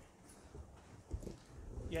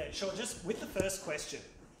 Yeah, sure. Just with the first question.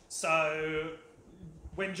 So,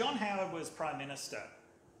 when John Howard was Prime Minister,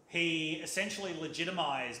 he essentially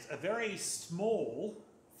legitimised a very small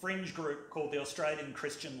fringe group called the Australian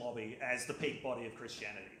Christian Lobby as the peak body of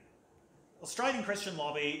Christianity. Australian Christian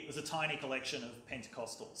Lobby was a tiny collection of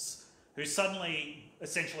Pentecostals who suddenly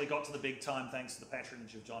essentially got to the big time thanks to the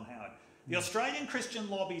patronage of John Howard. The Australian Christian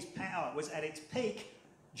Lobby's power was at its peak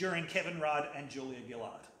during Kevin Rudd and Julia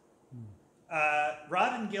Gillard.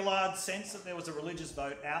 Rudd and Gillard sensed that there was a religious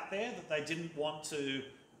vote out there that they didn't want to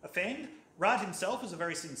offend. Rudd himself is a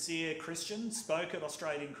very sincere Christian, spoke at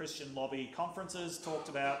Australian Christian Lobby conferences, talked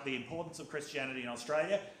about the importance of Christianity in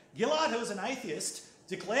Australia. Gillard, who was an atheist,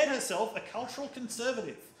 declared herself a cultural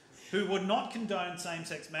conservative who would not condone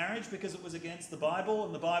same-sex marriage because it was against the Bible,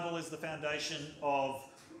 and the Bible is the foundation of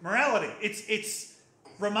morality. It's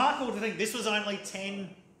remarkable to think this was only 10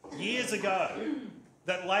 years ago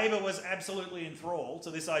that Labor was absolutely enthralled to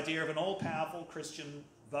this idea of an all-powerful Christian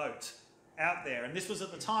vote out there. And this was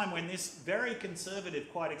at the time when this very conservative,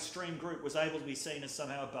 quite extreme group was able to be seen as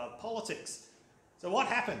somehow above politics. So what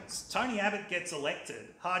happens? Tony Abbott gets elected,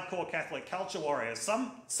 hardcore Catholic culture warrior.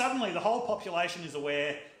 Suddenly the whole population is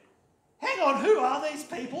aware, hang on, who are these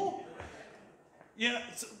people?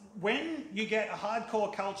 When you get a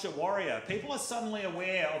hardcore culture warrior, people are suddenly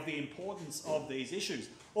aware of the importance of these issues.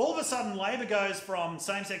 All of a sudden, Labor goes from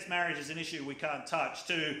same-sex marriage is an issue we can't touch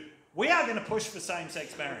to we are going to push for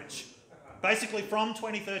same-sex marriage. Basically, from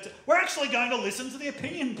 2013, we're actually going to listen to the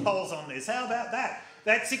opinion polls on this. How about that?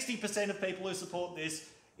 That 60% of people who support this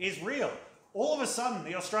is real. All of a sudden,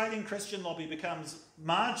 the Australian Christian Lobby becomes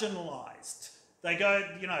marginalised. They go,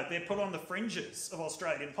 they're put on the fringes of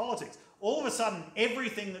Australian politics. All of a sudden,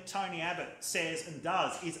 everything that Tony Abbott says and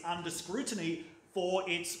does is under scrutiny for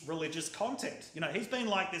its religious content. He's been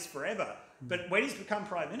like this forever. But when he's become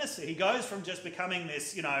Prime Minister, he goes from just becoming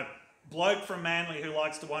this, bloke from Manly who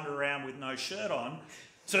likes to wander around with no shirt on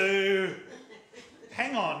to,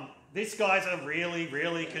 hang on, this guy's a really,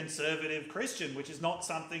 really conservative Christian, which is not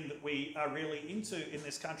something that we are really into in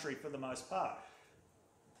this country for the most part.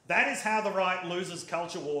 That is how the right loses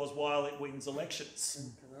culture wars while it wins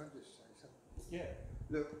elections. Can I just say something? Yeah.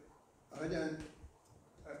 Look, I don't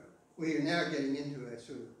we are now getting into a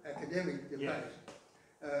sort of academic debate,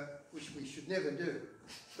 which we should never do.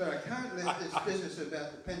 But I can't let this business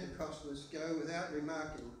about the Pentecostalists go without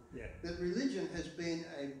remarking that religion has been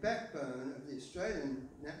a backbone of the Australian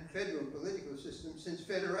federal political system since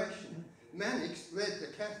Federation. Mannix led the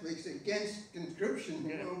Catholics against conscription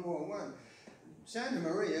in World War One. Santa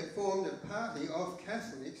Maria formed a party of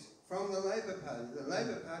Catholics from the Labor Party. The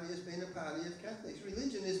Labor Party has been a party of Catholics.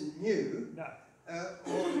 Religion isn't new,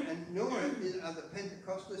 and nor are the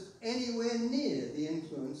Pentecostalists anywhere near the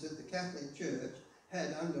influence that the Catholic Church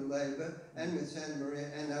had under Labor and with Santa Maria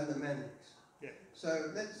and under Mannix.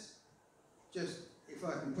 So let's just, if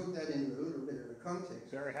I can put that into a little bit of a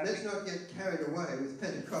context, let's not get carried away with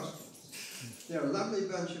Pentecostals. They're a lovely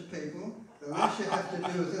bunch of people. The less you have to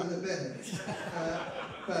do with them, the better.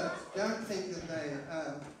 But don't think that they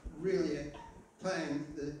are really playing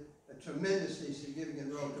a tremendously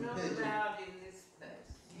significant role compared to allowed in this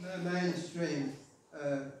place. mainstream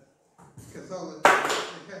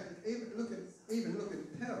Catholic. Even look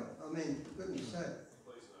at hell. I mean, for goodness sake.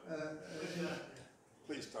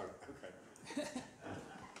 Please don't. Okay.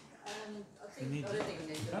 I don't think we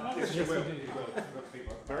need to.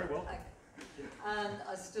 Very well. And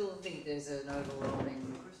I still think there's an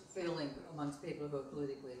overwhelming feeling amongst people who are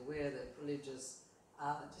politically aware that religious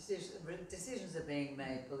decisions are being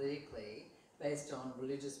made politically based on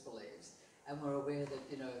religious beliefs, and we're aware that,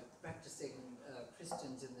 you know, practicing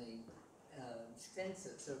Christians in the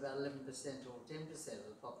census are about 11% or 10% of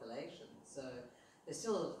the population. So there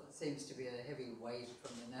still seems to be a heavy weight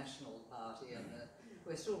from the National Party, and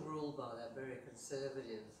we're still ruled by that very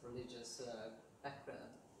conservative religious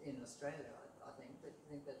background in Australia. I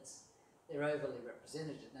think that's they're overly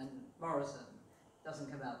represented, and Morrison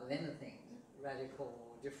doesn't come out with anything radical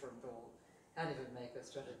or different, or can't even make a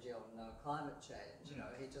strategy on climate change. You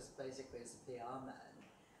know, he just basically is a PR man,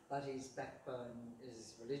 but his backbone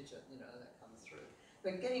is religion. You know, that comes through.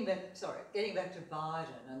 But getting back to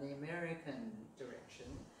Biden and the American direction,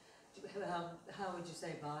 how would you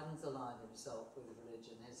say Biden's aligned himself with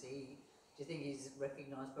religion? Do you think he's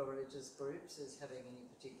recognised by religious groups as having any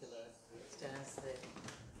particular stance there?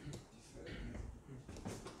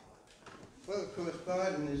 Well, of course,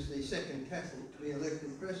 Biden is the second Catholic to be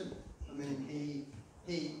elected president. I mean,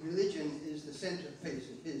 religion is the centrepiece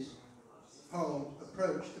of his whole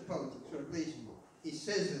approach to politics, or at least he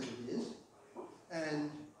says that it is. And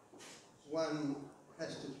one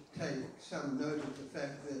has to take some note of the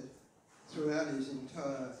fact that throughout his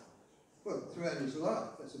life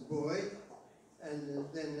as a boy, and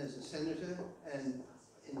then as a senator, and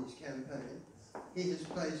in his campaign, he has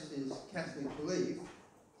placed his Catholic belief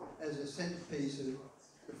as a centrepiece of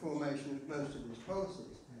the formation of most of his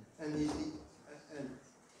policies. And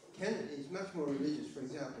Kennedy's much more religious, for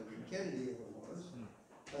example, than Kennedy ever was,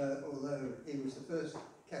 although he was the first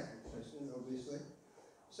Catholic president, obviously.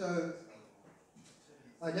 So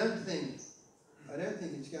I don't think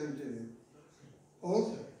it's going to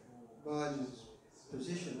alter Biden's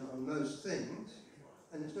position on most things,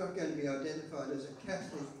 and it's not going to be identified as a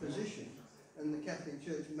Catholic position, and the Catholic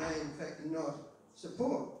Church may in fact not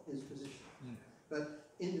support his position. But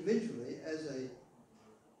individually, as an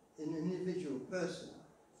individual person,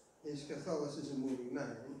 his Catholicism will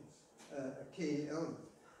remain a key element.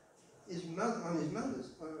 His mother and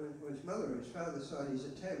his father's side, he's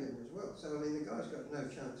Italian as well. So I mean, the guy's got no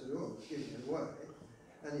chance at all of giving it away,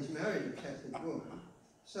 and he's married a Catholic woman.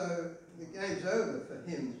 So the game's over for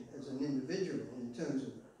him as an individual in terms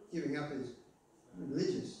of giving up his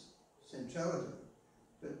religious centrality.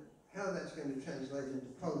 But how that's going to translate into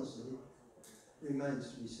policy remains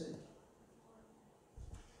to be seen.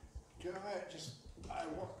 Can I just,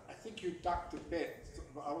 I think you ducked a bit.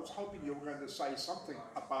 I was hoping you were going to say something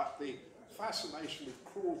about the fascination with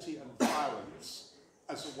cruelty and violence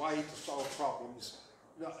as a way to solve problems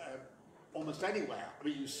almost anywhere. I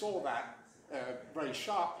mean, you saw that very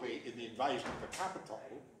sharply in the invasion of the Capitol,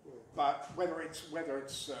 but whether it's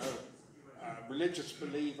religious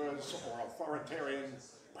believers or authoritarian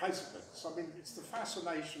presidents, I mean, it's the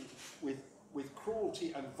fascination with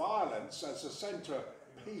cruelty and violence as a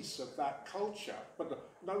centrepiece of that culture,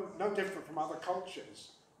 but no different from other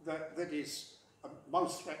cultures, that is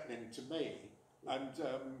most threatening to me. And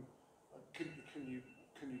can you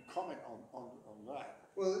comment on that?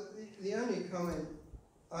 Well, the only comment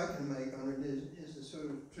I can make on it is the sort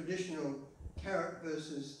of traditional carrot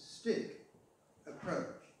versus stick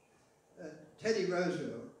approach. Teddy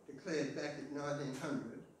Roosevelt declared back in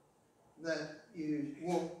 1900 that you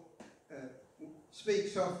speak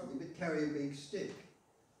softly but carry a big stick.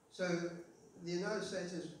 So the United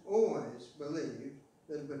States has always believed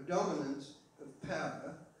that a predominance of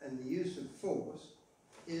power and and the use of force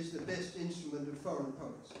is the best instrument of foreign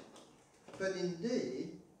policy. But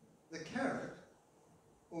indeed, the carrot,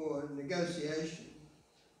 or negotiation,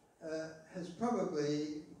 has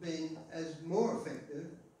probably been as more effective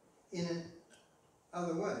in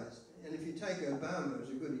other ways. And if you take Obama as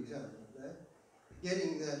a good example of that,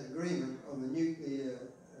 getting that agreement on the nuclear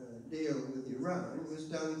deal with Iran was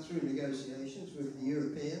done through negotiations with the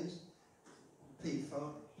Europeans,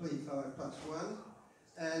 P5+1,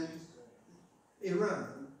 and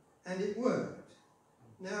Iran, and it worked.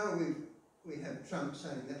 Now we have Trump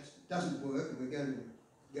saying that doesn't work, and we're going to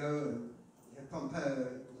go, and we have Pompeo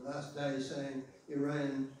the last day saying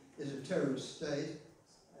Iran is a terrorist state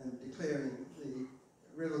and declaring the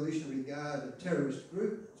Revolutionary Guard a terrorist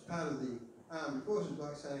group. It's part of the armed forces,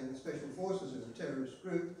 like saying the special forces are a terrorist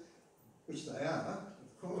group, which they are,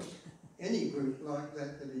 of course. Any group like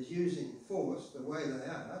that that is using force the way they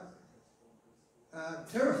are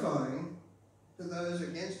terrifying to those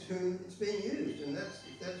against whom it's being used. And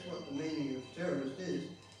if that's what the meaning of terrorist is,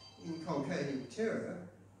 inculcating terror,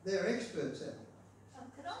 they're experts at it.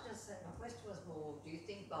 Could I just say, my question was more, do you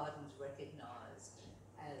think Biden's recognised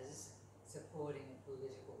as supporting a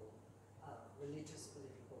political, religious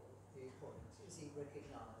political viewpoint? Is he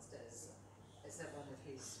recognised as that one of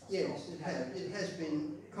his? Yes, it has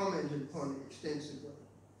been commented upon extensively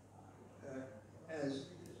as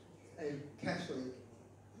a Catholic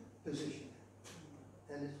position,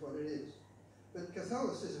 and it's what it is. But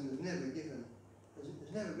Catholicism has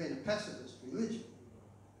never been a pacifist religion.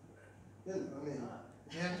 You know, I mean,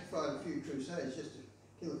 you have to fight a few crusades just to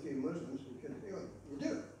kill a few Muslims because you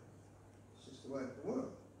do it. It's just the way of the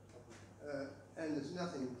world. And there's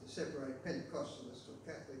nothing to separate Pentecostalists or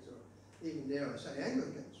Catholics or even, dare I say,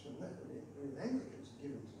 Anglicans from that. I mean, Anglicans are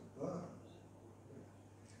given to the Bible.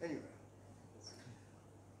 Anyway.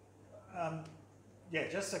 Yeah,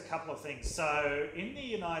 just a couple of things. So, in the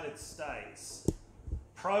United States,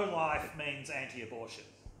 pro-life means anti-abortion.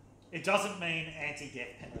 It doesn't mean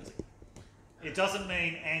anti-death penalty. It doesn't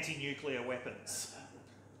mean anti-nuclear weapons.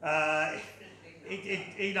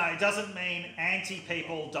 It doesn't mean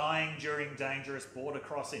anti-people dying during dangerous border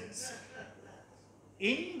crossings.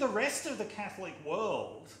 In the rest of the Catholic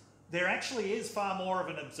world, there actually is far more of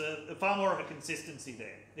a consistency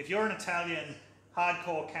there. If you're an Italian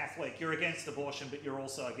hardcore Catholic, you're against abortion, but you're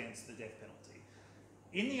also against the death penalty.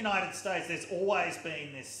 In the United States, there's always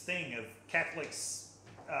been this thing of Catholics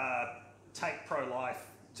take pro-life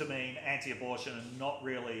to mean anti-abortion and not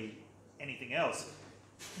really anything else.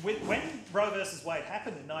 When Roe versus Wade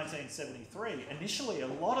happened in 1973, initially a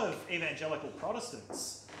lot of evangelical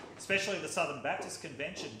Protestants, especially the Southern Baptist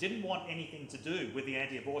Convention, didn't want anything to do with the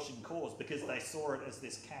anti-abortion cause because they saw it as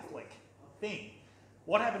this Catholic thing.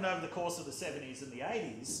 What happened over the course of the 70s and the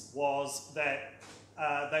 80s was that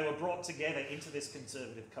they were brought together into this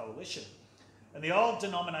conservative coalition. And the old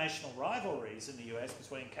denominational rivalries in the US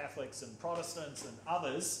between Catholics and Protestants and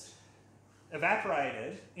others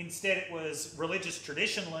evaporated. Instead, it was religious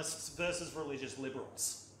traditionalists versus religious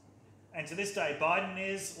liberals. And to this day, Biden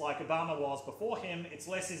is, like Obama was before him, it's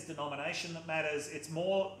less his denomination that matters, it's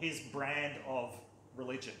more his brand of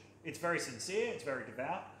religion. It's very sincere, it's very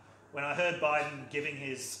devout. When I heard Biden giving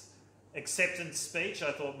his acceptance speech,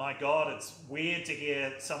 I thought, my God, it's weird to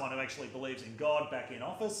hear someone who actually believes in God back in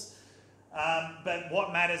office. But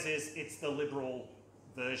what matters is it's the liberal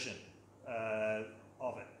version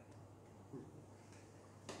of it.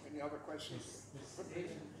 Any other questions?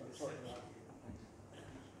 Sorry.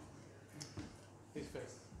 Who's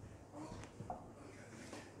first?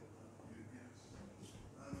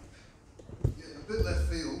 Yeah, a bit left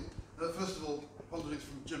field. First of all, apologies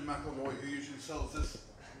from Jim McElroy, who usually sells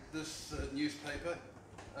this newspaper,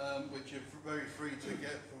 which you're very free to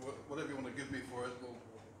get for whatever you want to give me for it. We'll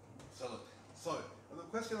sell it. So the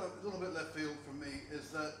question, a little bit left field for me, is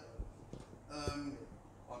that I'm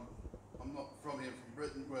not from here, from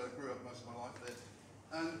Britain, where I grew up most of my life there.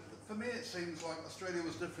 And for me, it seems like Australia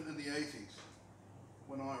was different in the 80s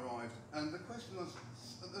when I arrived. And the question is,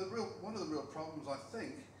 one of the real problems, I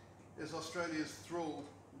think, is Australia's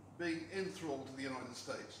being enthralled to the United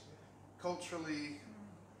States. Culturally,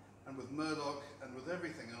 and with Murdoch, and with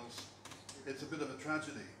everything else, it's a bit of a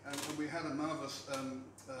tragedy. And we had a marvellous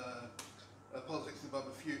politics above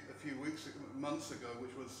a few months ago,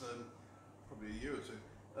 which was probably a year or two.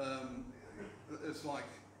 It's like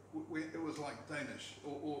it was like Danish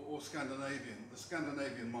or Scandinavian, the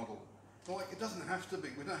Scandinavian model. So like, it doesn't have to be.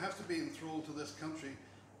 We don't have to be enthralled to this country,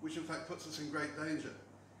 which in fact puts us in great danger.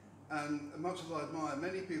 And much as I admire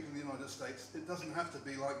many people in the United States, it doesn't have to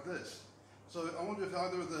be like this. So I wonder if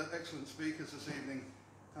either of the excellent speakers this evening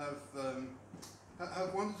have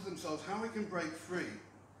have wondered to themselves how we can break free.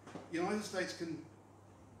 The United States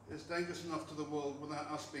is dangerous enough to the world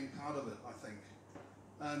without us being part of it, I think.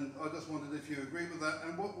 And I just wondered if you agree with that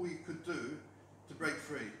and what we could do to break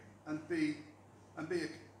free and be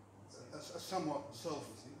a somewhat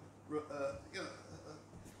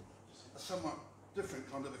a somewhat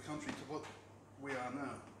different kind of a country to what we are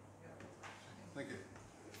now. Thank you.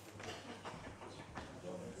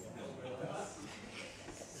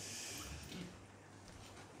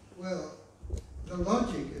 Well, the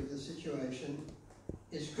logic of the situation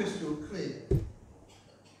is crystal clear,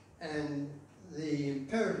 and the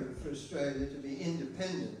imperative for Australia to be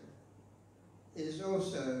independent is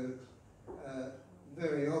also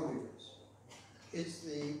very obvious. It's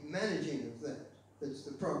the managing of that that's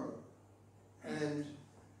the problem. And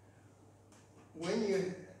when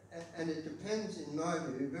you, and it depends, in my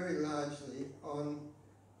view, very largely on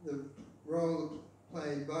the role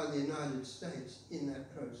played by the United States in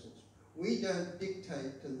that process. We don't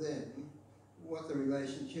dictate to them what the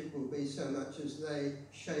relationship will be so much as they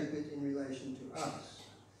shape it in relation to us.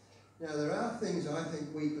 Now, there are things I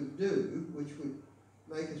think we could do which would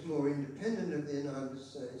make us more independent of the United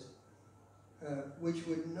States, which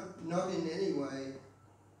would not in any way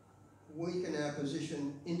weaken our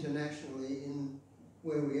position internationally in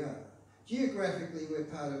where we are. Geographically, we're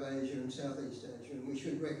part of Asia and Southeast Asia, and we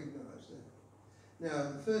should recognise that.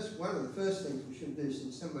 Now, one of the first things we should do,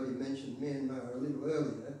 since somebody mentioned Myanmar a little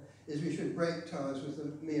earlier, is we should break ties with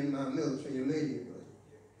the Myanmar military immediately.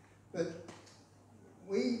 But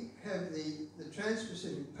we have the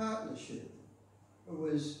Trans-Pacific Partnership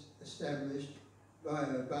was established by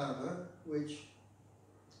Obama, which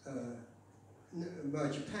by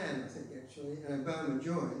Japan, I think, actually, and Obama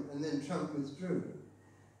joined, and then Trump withdrew.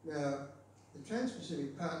 Now, the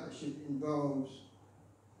Trans-Pacific Partnership involves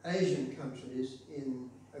Asian countries in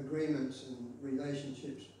agreements and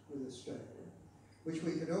relationships with Australia, which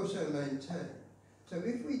we could also maintain. So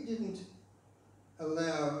if we didn't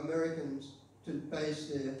allow Americans to base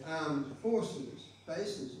their armed forces,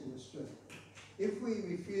 bases in Australia, if we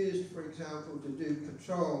refused, for example, to do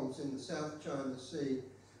patrols in the South China Sea,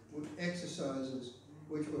 exercises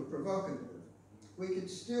which were provocative, we could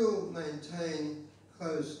still maintain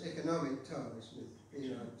close economic ties with the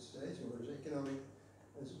United States, or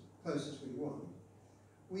as close as we want.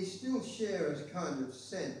 We still share a kind of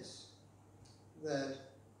sense that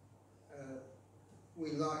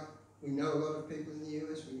we know a lot of people in the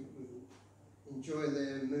US, we enjoy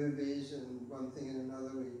their movies and one thing and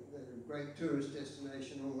another, they're a great tourist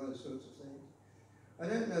destination, all those sorts of things. I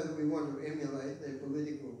don't know that we want to emulate their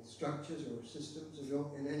political structures or systems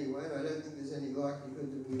in any way, and I don't think there's any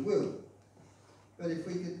likelihood that we will. But if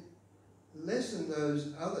we could lessen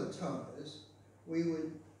those other ties, we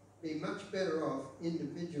would be much better off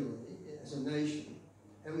individually as a nation,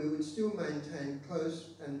 and we would still maintain close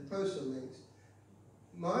and closer links.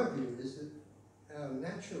 My view is that our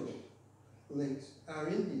natural links are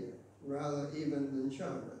India rather even than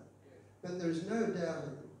China. But there is no doubt,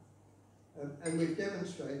 and we've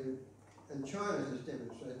demonstrated, and China has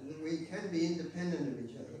demonstrated, that we can be independent of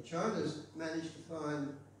each other. China's managed to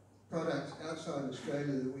find products outside Australia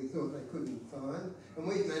that we thought they couldn't find, and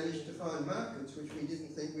we've managed to find markets which we didn't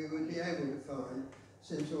think we would be able to find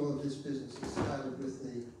since all of this business has started with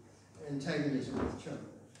the antagonism with China.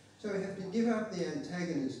 So we have to give up the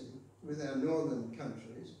antagonism with our northern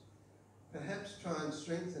countries, perhaps try and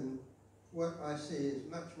strengthen what I see as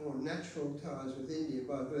much more natural ties with India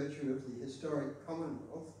by virtue of the historic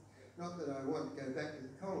Commonwealth. Not that I want to go back to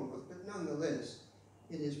the Commonwealth, but nonetheless,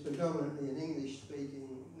 it is predominantly an English-speaking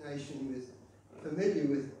nation familiar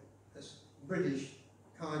with British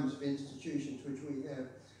kinds of institutions which we have,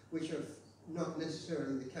 which are not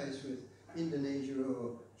necessarily the case with Indonesia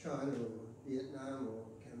or China or Vietnam or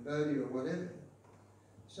Cambodia or whatever.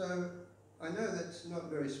 So I know that's not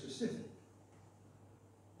very specific,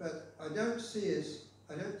 but I don't see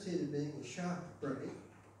it being a sharp break,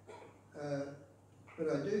 but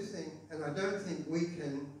I do think, and I don't think we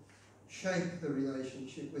can shape the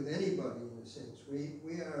relationship with anybody in a sense.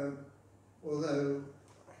 We are, although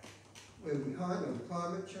we're behind on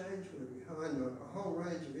climate change, we're behind on a whole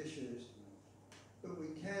range of issues, but we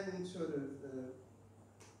can sort of,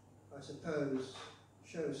 I suppose,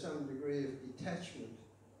 show some degree of detachment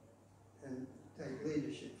and take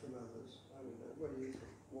leadership from others. I don't know, what do you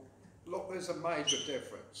think? Look, there's a major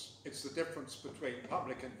difference. It's the difference between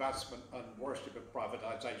public investment and worship of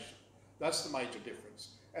privatisation. That's the major difference.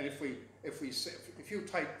 And if you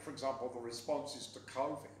take, for example, the responses to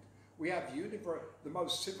COVID, we have the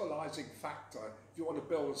most civilizing factor, if you want to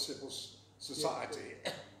build a civil society,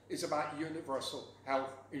 is about universal health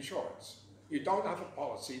insurance. You don't have a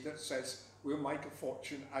policy that says we'll make a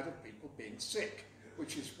fortune out of people being sick,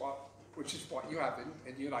 which is what you have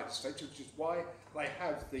in the United States, which is why they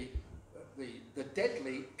have the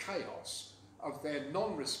deadly chaos of their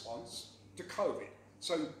non-response to COVID.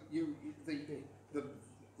 So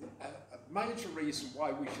a major reason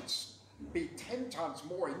why we should be 10 times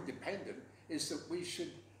more independent is that we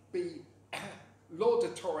should be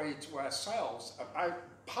laudatory to ourselves about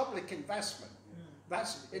public investment.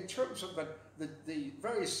 That's in terms of the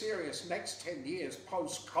very serious next 10 years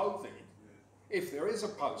post-COVID, if there is a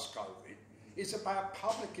post-COVID, it's about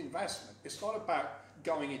public investment. It's not about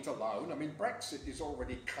going it alone. I mean, Brexit is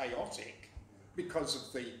already chaotic because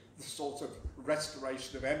of the sort of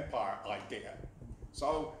restoration of empire idea.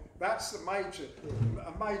 So that's a major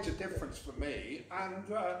difference for me, and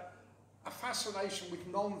a fascination with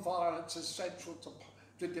non-violence as central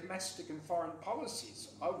to domestic and foreign policies,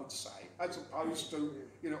 I would say, as opposed to,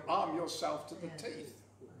 you know, arm yourself to the teeth.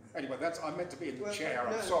 Anyway, I meant to be in the chair,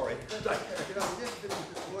 I'm sorry. Could I just finish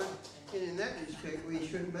with one? In that respect, we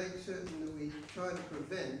should make certain that we try to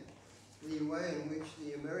prevent the way in which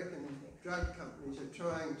the American drug companies are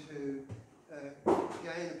trying to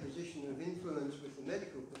gain a position of influence with the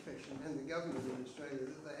medical profession and the government in Australia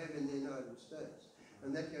that they have in the United States.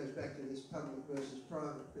 And that goes back to this public versus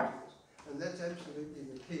private business. And that's absolutely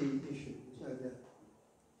the key issue, there's no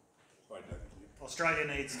doubt. Australia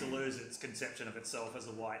needs to lose its conception of itself as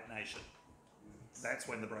a white nation. That's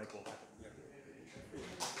when the break will happen.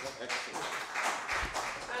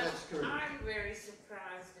 That's correct. I'm very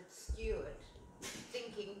surprised at Stuart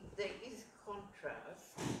thinking there is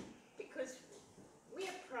contrast because we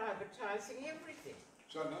are privatising everything.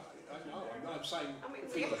 So no, I'm saying... I mean,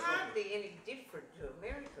 we're hardly any different to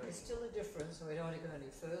America. There's still a difference, and we don't want to go any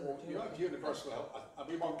further. Well, you have universal health,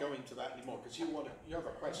 we won't go into that anymore, because you have a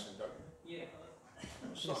question, don't you? Yeah.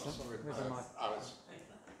 Sorry, Alice.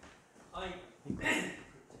 I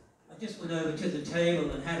just went over to the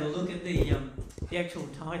table and had a look at the actual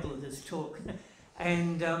title of this talk,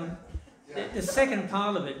 and the second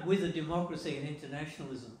part of it, with a democracy and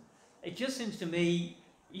internationalism, it just seems to me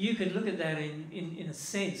you could look at that in a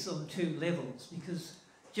sense on two levels, because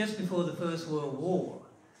just before the First World War,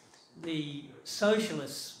 the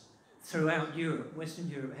socialists throughout Europe, Western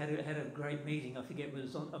Europe, had a great meeting. I forget whether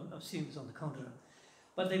it was I assume it was on the continent.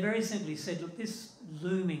 But they very simply said, look, this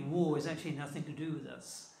looming war is actually nothing to do with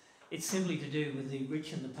us. It's simply to do with the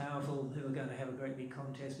rich and the powerful who are going to have a great big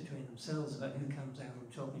contest between themselves about who comes out on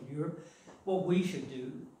top in Europe. What we should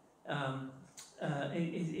do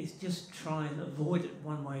is just try and avoid it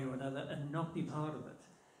one way or another and not be part of it.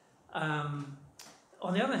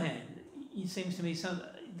 On the other hand, it seems to me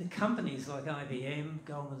the companies like IBM,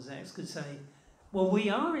 Goldman Sachs could say, well, we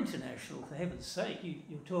are international, for heaven's sake.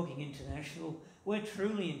 You're talking international. We're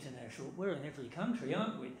truly international. We're in every country,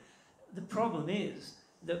 aren't we? The problem is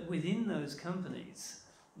that within those companies,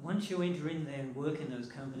 once you enter in there and work in those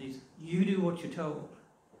companies, you do what you're told.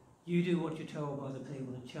 You do what you're told by the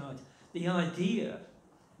people in charge. The idea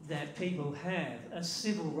that people have a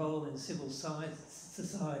civil role in civil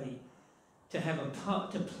society to have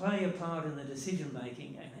to play a part in the decision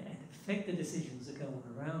making and affect the decisions that go on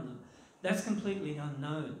around them, that's completely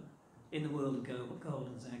unknown in the world of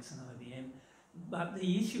Goldman Sachs and IBM. But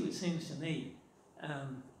the issue, it seems to me,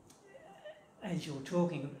 as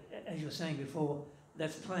you're saying before,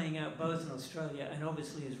 that's playing out both in Australia and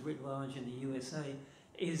obviously is writ large in the USA,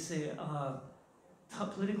 is there are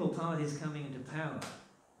political parties coming into power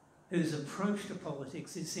whose approach to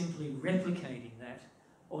politics is simply replicating that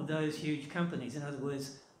of those huge companies. In other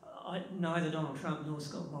words, neither Donald Trump nor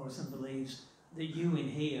Scott Morrison believes that you in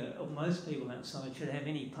here, or most people outside, should have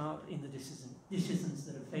any part in the decisions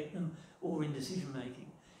that affect them or in decision making.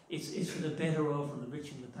 It's for the better off and the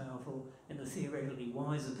rich and the powerful and the theoretically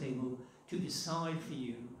wiser people to decide for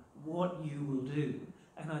you what you will do.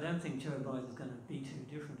 And I don't think Joe Biden's going to be too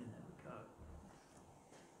different in that regard.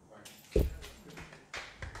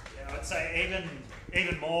 Yeah, I'd say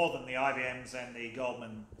even more than the IBMs and the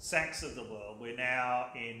Goldman Sachs of the world, we're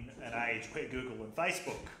now in an age where Google and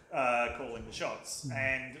Facebook are calling the shots.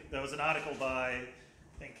 And there was an article by,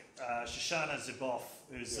 I think, Shoshana Zuboff,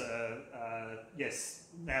 who's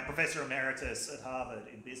now Professor Emeritus at Harvard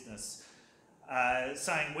in business,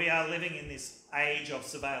 saying we are living in this age of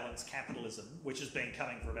surveillance capitalism, which has been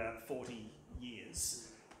coming for about 40 years,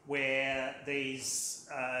 where these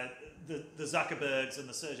the Zuckerbergs and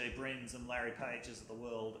the Sergey Brins and Larry Pages of the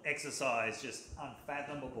world exercise just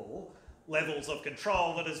unfathomable levels of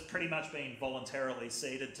control that has pretty much been voluntarily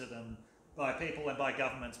ceded to them by people and by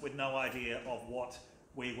governments with no idea of what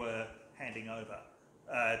we were handing over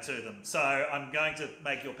to them. So I'm going to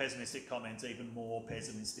make your pessimistic comments even more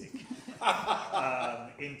pessimistic.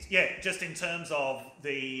 Just in terms of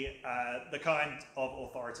the kind of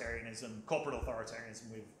authoritarianism, corporate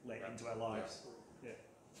authoritarianism we've let into our lives. Yeah.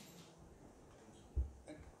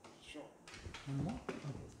 Sure. I'm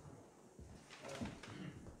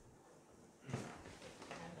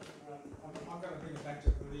going to bring it back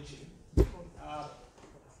to religion.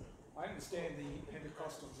 I understand the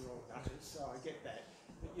Pentecostals are all nutters, so I get that.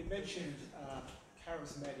 But you mentioned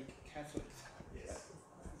charismatic Catholics. Yes.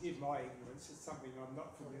 Forgive my ignorance, it's something I'm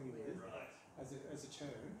not familiar with as a term.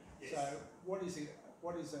 Yes. So what is it?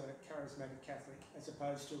 What is a charismatic Catholic as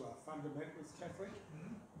opposed to a fundamentalist Catholic?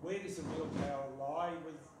 Mm-hmm. Where does the real power lie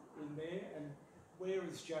in there, and where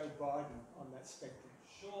is Joe Biden on that spectrum?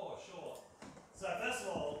 Sure. So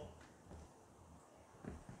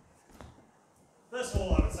first of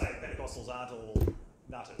all, I would say Pentecostals aren't all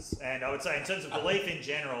nutters. And I would say in terms of belief in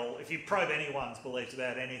general, if you probe anyone's beliefs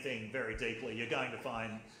about anything very deeply, you're going to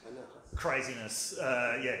find craziness.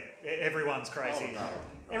 Everyone's crazy.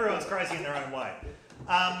 Everyone's crazy in their own way.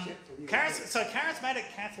 So charismatic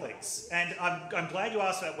Catholics, and I'm glad you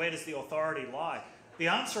asked about where does the authority lie. The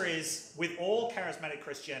answer is, with all charismatic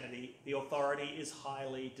Christianity, the authority is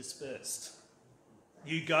highly dispersed.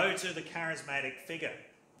 You go to the charismatic figure.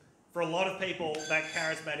 For a lot of people, that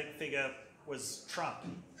charismatic figure was Trump.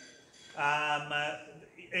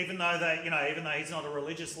 Even though he's not a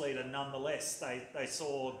religious leader, nonetheless, they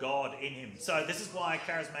saw God in him. So this is why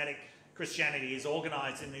charismatic Christianity is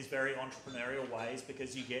organised in these very entrepreneurial ways,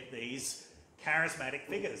 because you get these charismatic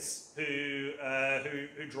figures who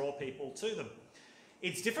draw people to them.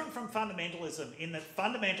 It's different from fundamentalism in that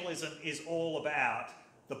fundamentalism is all about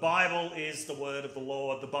the Bible is the word of the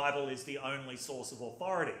Lord, the Bible is the only source of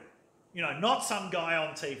authority. Not some guy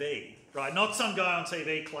on TV, right? Not some guy on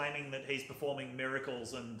TV claiming that he's performing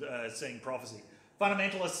miracles and seeing prophecy.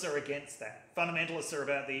 Fundamentalists are against that. Fundamentalists are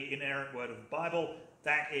about the inerrant word of the Bible.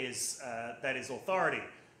 That is authority.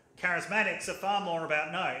 Charismatics are far more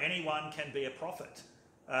about, no, anyone can be a prophet.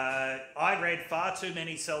 I read far too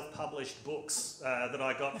many self-published books that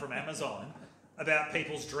I got from Amazon about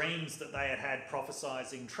people's dreams that they had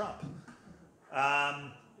prophesying Trump.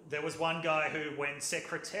 There was one guy who, when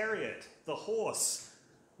Secretariat, the horse,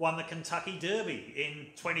 won the Kentucky Derby in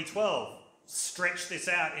 2012, stretched this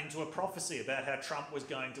out into a prophecy about how Trump was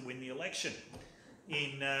going to win the election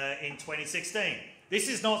in 2016. This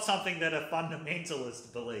is not something that a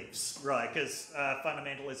fundamentalist believes, right? Because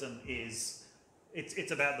fundamentalism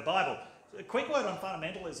it's about the Bible. A quick word on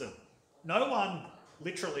fundamentalism. No one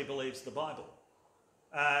literally believes the Bible.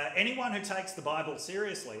 Anyone who takes the Bible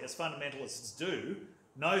seriously, as fundamentalists do,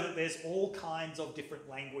 know that there's all kinds of different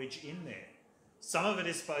language in there. Some of it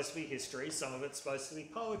is supposed to be history, some of it's supposed to be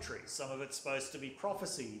poetry, some of it's supposed to be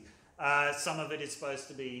prophecy, some of it is supposed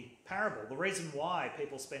to be parable. The reason why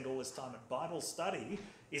people spend all this time at Bible study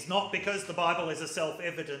is not because the Bible is a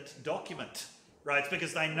self-evident document, right? It's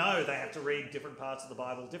because they know they have to read different parts of the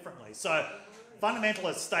Bible differently. So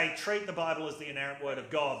fundamentalists, they treat the Bible as the inerrant word of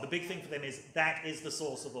God. The big thing for them is that is the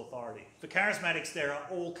source of authority. For charismatics, there are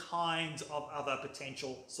all kinds of other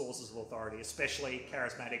potential sources of authority, especially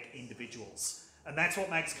charismatic individuals. And that's what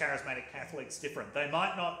makes charismatic Catholics different. They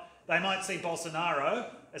might see Bolsonaro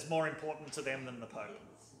as more important to them than the Pope.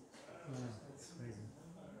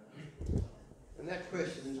 And that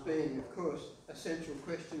question has been, of course, a central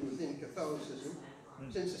question within Catholicism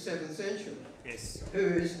since the 7th century. Yes. Who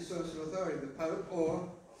is the source of authority, the Pope or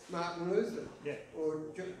Martin Luther? Yeah. Or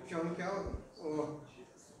John Calvin? Or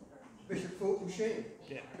Bishop Fulton Sheen?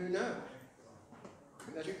 Yeah. Who knows?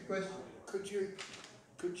 That's the question.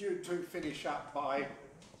 Could you two finish up by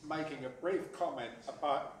making a brief comment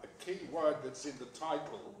about a key word that's in the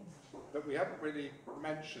title that we haven't really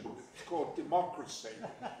mentioned? It's called democracy.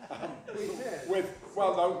 With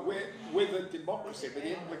a democracy, with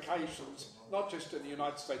the implications not just in the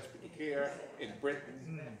United States but here in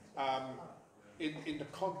Britain, in the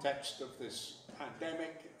context of this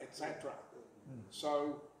pandemic, etc.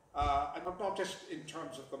 So, and not just in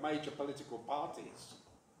terms of the major political parties.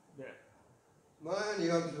 Yeah. My only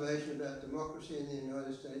observation about democracy in the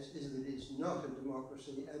United States is that it's not a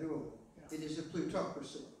democracy at all. Yeah. It is a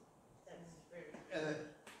plutocracy.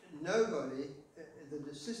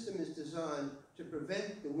 The system is designed to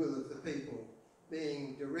prevent the will of the people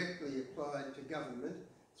being directly applied to government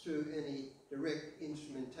through any direct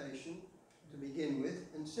instrumentation to begin with.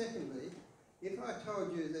 And secondly, if I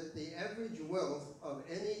told you that the average wealth of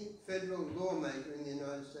any federal lawmaker in the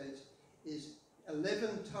United States is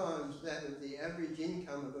 11 times that of the average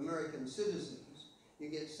income of American citizens, you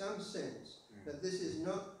get some sense that this is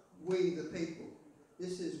not we the people.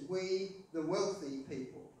 This is we, the wealthy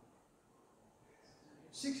people.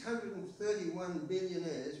 631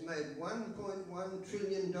 billionaires made $1.1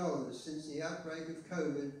 trillion since the outbreak of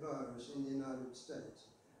COVID virus in the United States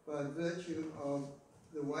by virtue of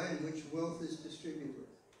the way in which wealth is distributed.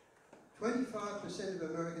 25% of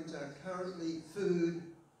Americans are currently food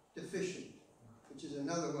deficient, which is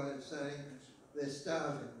another way of saying they're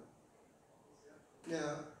starving.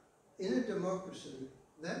 Now, in a democracy,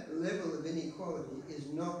 that level of inequality is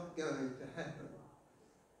not going to happen.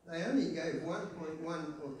 They only gave $1.1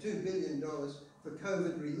 or $2 billion for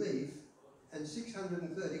COVID relief, and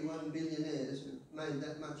 631 billionaires made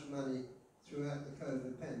that much money throughout the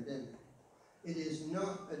COVID pandemic. It is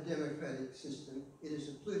not a democratic system, it is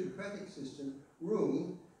a plutocratic system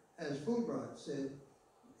ruled, as Fulbright said,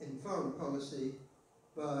 in foreign policy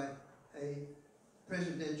by a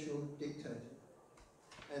presidential dictator.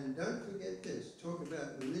 And don't forget this, talk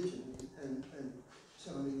about religion and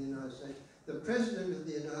so on in the United States. The President of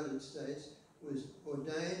the United States was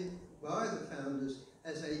ordained by the founders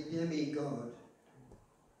as a demigod.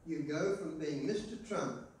 You go from being Mr.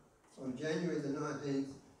 Trump on January the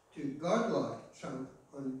 19th to godlike Trump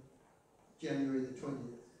on January the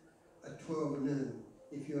 20th at 12 noon,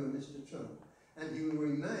 if you're Mr. Trump. And he will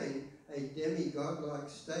remain a demigod-like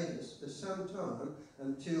status for some time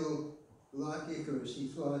until, like Icarus, he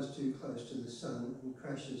flies too close to the sun and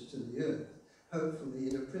crashes to the earth, hopefully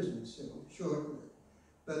in a prison cell shortly.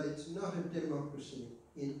 But it's not a democracy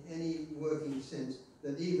in any working sense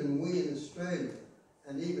that even we in Australia,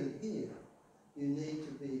 and even here, you need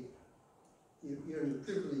to be, you're in a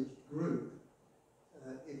privileged group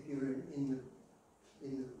if you're in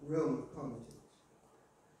the realm of politics.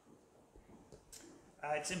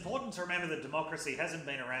 It's important to remember that democracy hasn't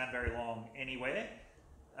been around very long anywhere.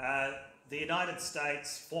 The United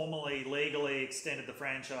States formally, legally extended the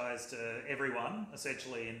franchise to everyone,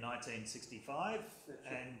 essentially in 1965,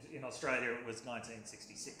 and in Australia it was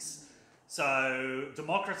 1966. So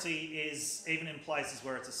democracy is, even in places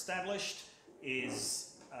where it's established,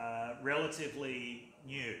 is relatively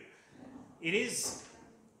new. It is,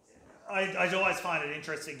 I always find it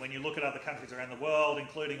interesting when you look at other countries around the world,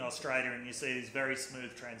 including Australia, and you see these very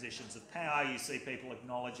smooth transitions of power, you see people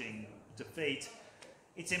acknowledging defeat.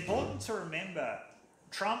 It's important to remember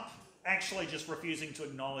Trump actually just refusing to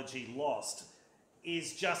acknowledge he lost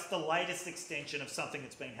is just the latest extension of something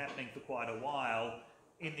that's been happening for quite a while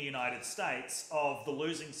in the United States, of the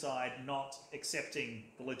losing side not accepting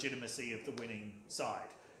the legitimacy of the winning side.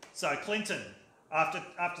 So Clinton, after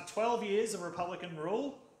 12 years of Republican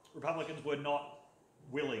rule, Republicans were not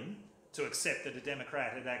willing to accept that a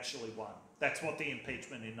Democrat had actually won. That's what the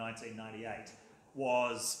impeachment in 1998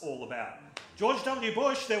 was all about. George W.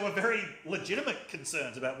 Bush, there were very legitimate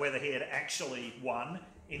concerns about whether he had actually won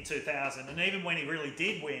in 2000. And even when he really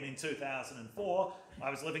did win in 2004, I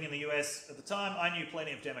was living in the US at the time, I knew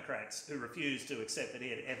plenty of Democrats who refused to accept that he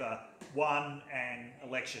had ever won an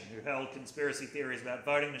election, who held conspiracy theories about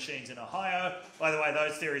voting machines in Ohio. By the way,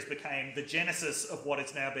 those theories became the genesis of what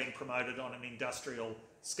is now being promoted on an industrial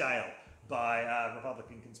scale by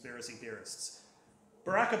Republican conspiracy theorists.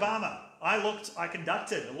 Barack Obama, I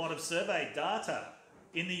conducted a lot of survey data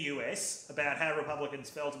in the US about how Republicans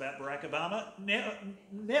felt about Barack Obama.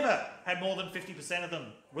 Never had more than 50% of them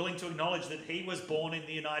willing to acknowledge that he was born in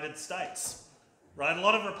the United States. Right? A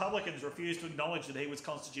lot of Republicans refused to acknowledge that he was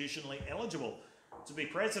constitutionally eligible to be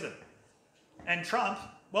president. And Trump,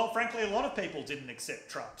 well, frankly, a lot of people didn't accept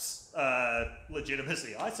Trump's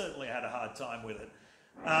legitimacy. I certainly had a hard time with it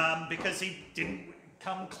because he didn't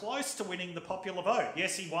come close to winning the popular vote.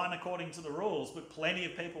 Yes, he won according to the rules, but plenty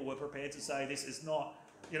of people were prepared to say this is not,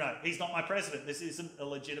 he's not my president, this isn't a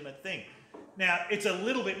legitimate thing. Now, it's a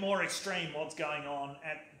little bit more extreme what's going on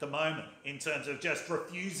at the moment in terms of just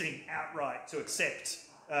refusing outright to accept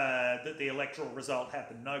that the electoral result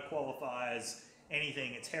happened. No qualifiers,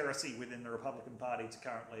 anything. It's heresy within the Republican Party to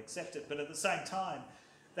currently accept it. But at the same time,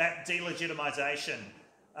 that delegitimization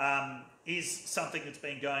is something that's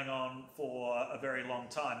been going on for a very long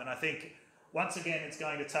time. And I think, once again, it's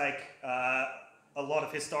going to take a lot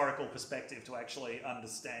of historical perspective to actually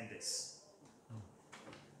understand this.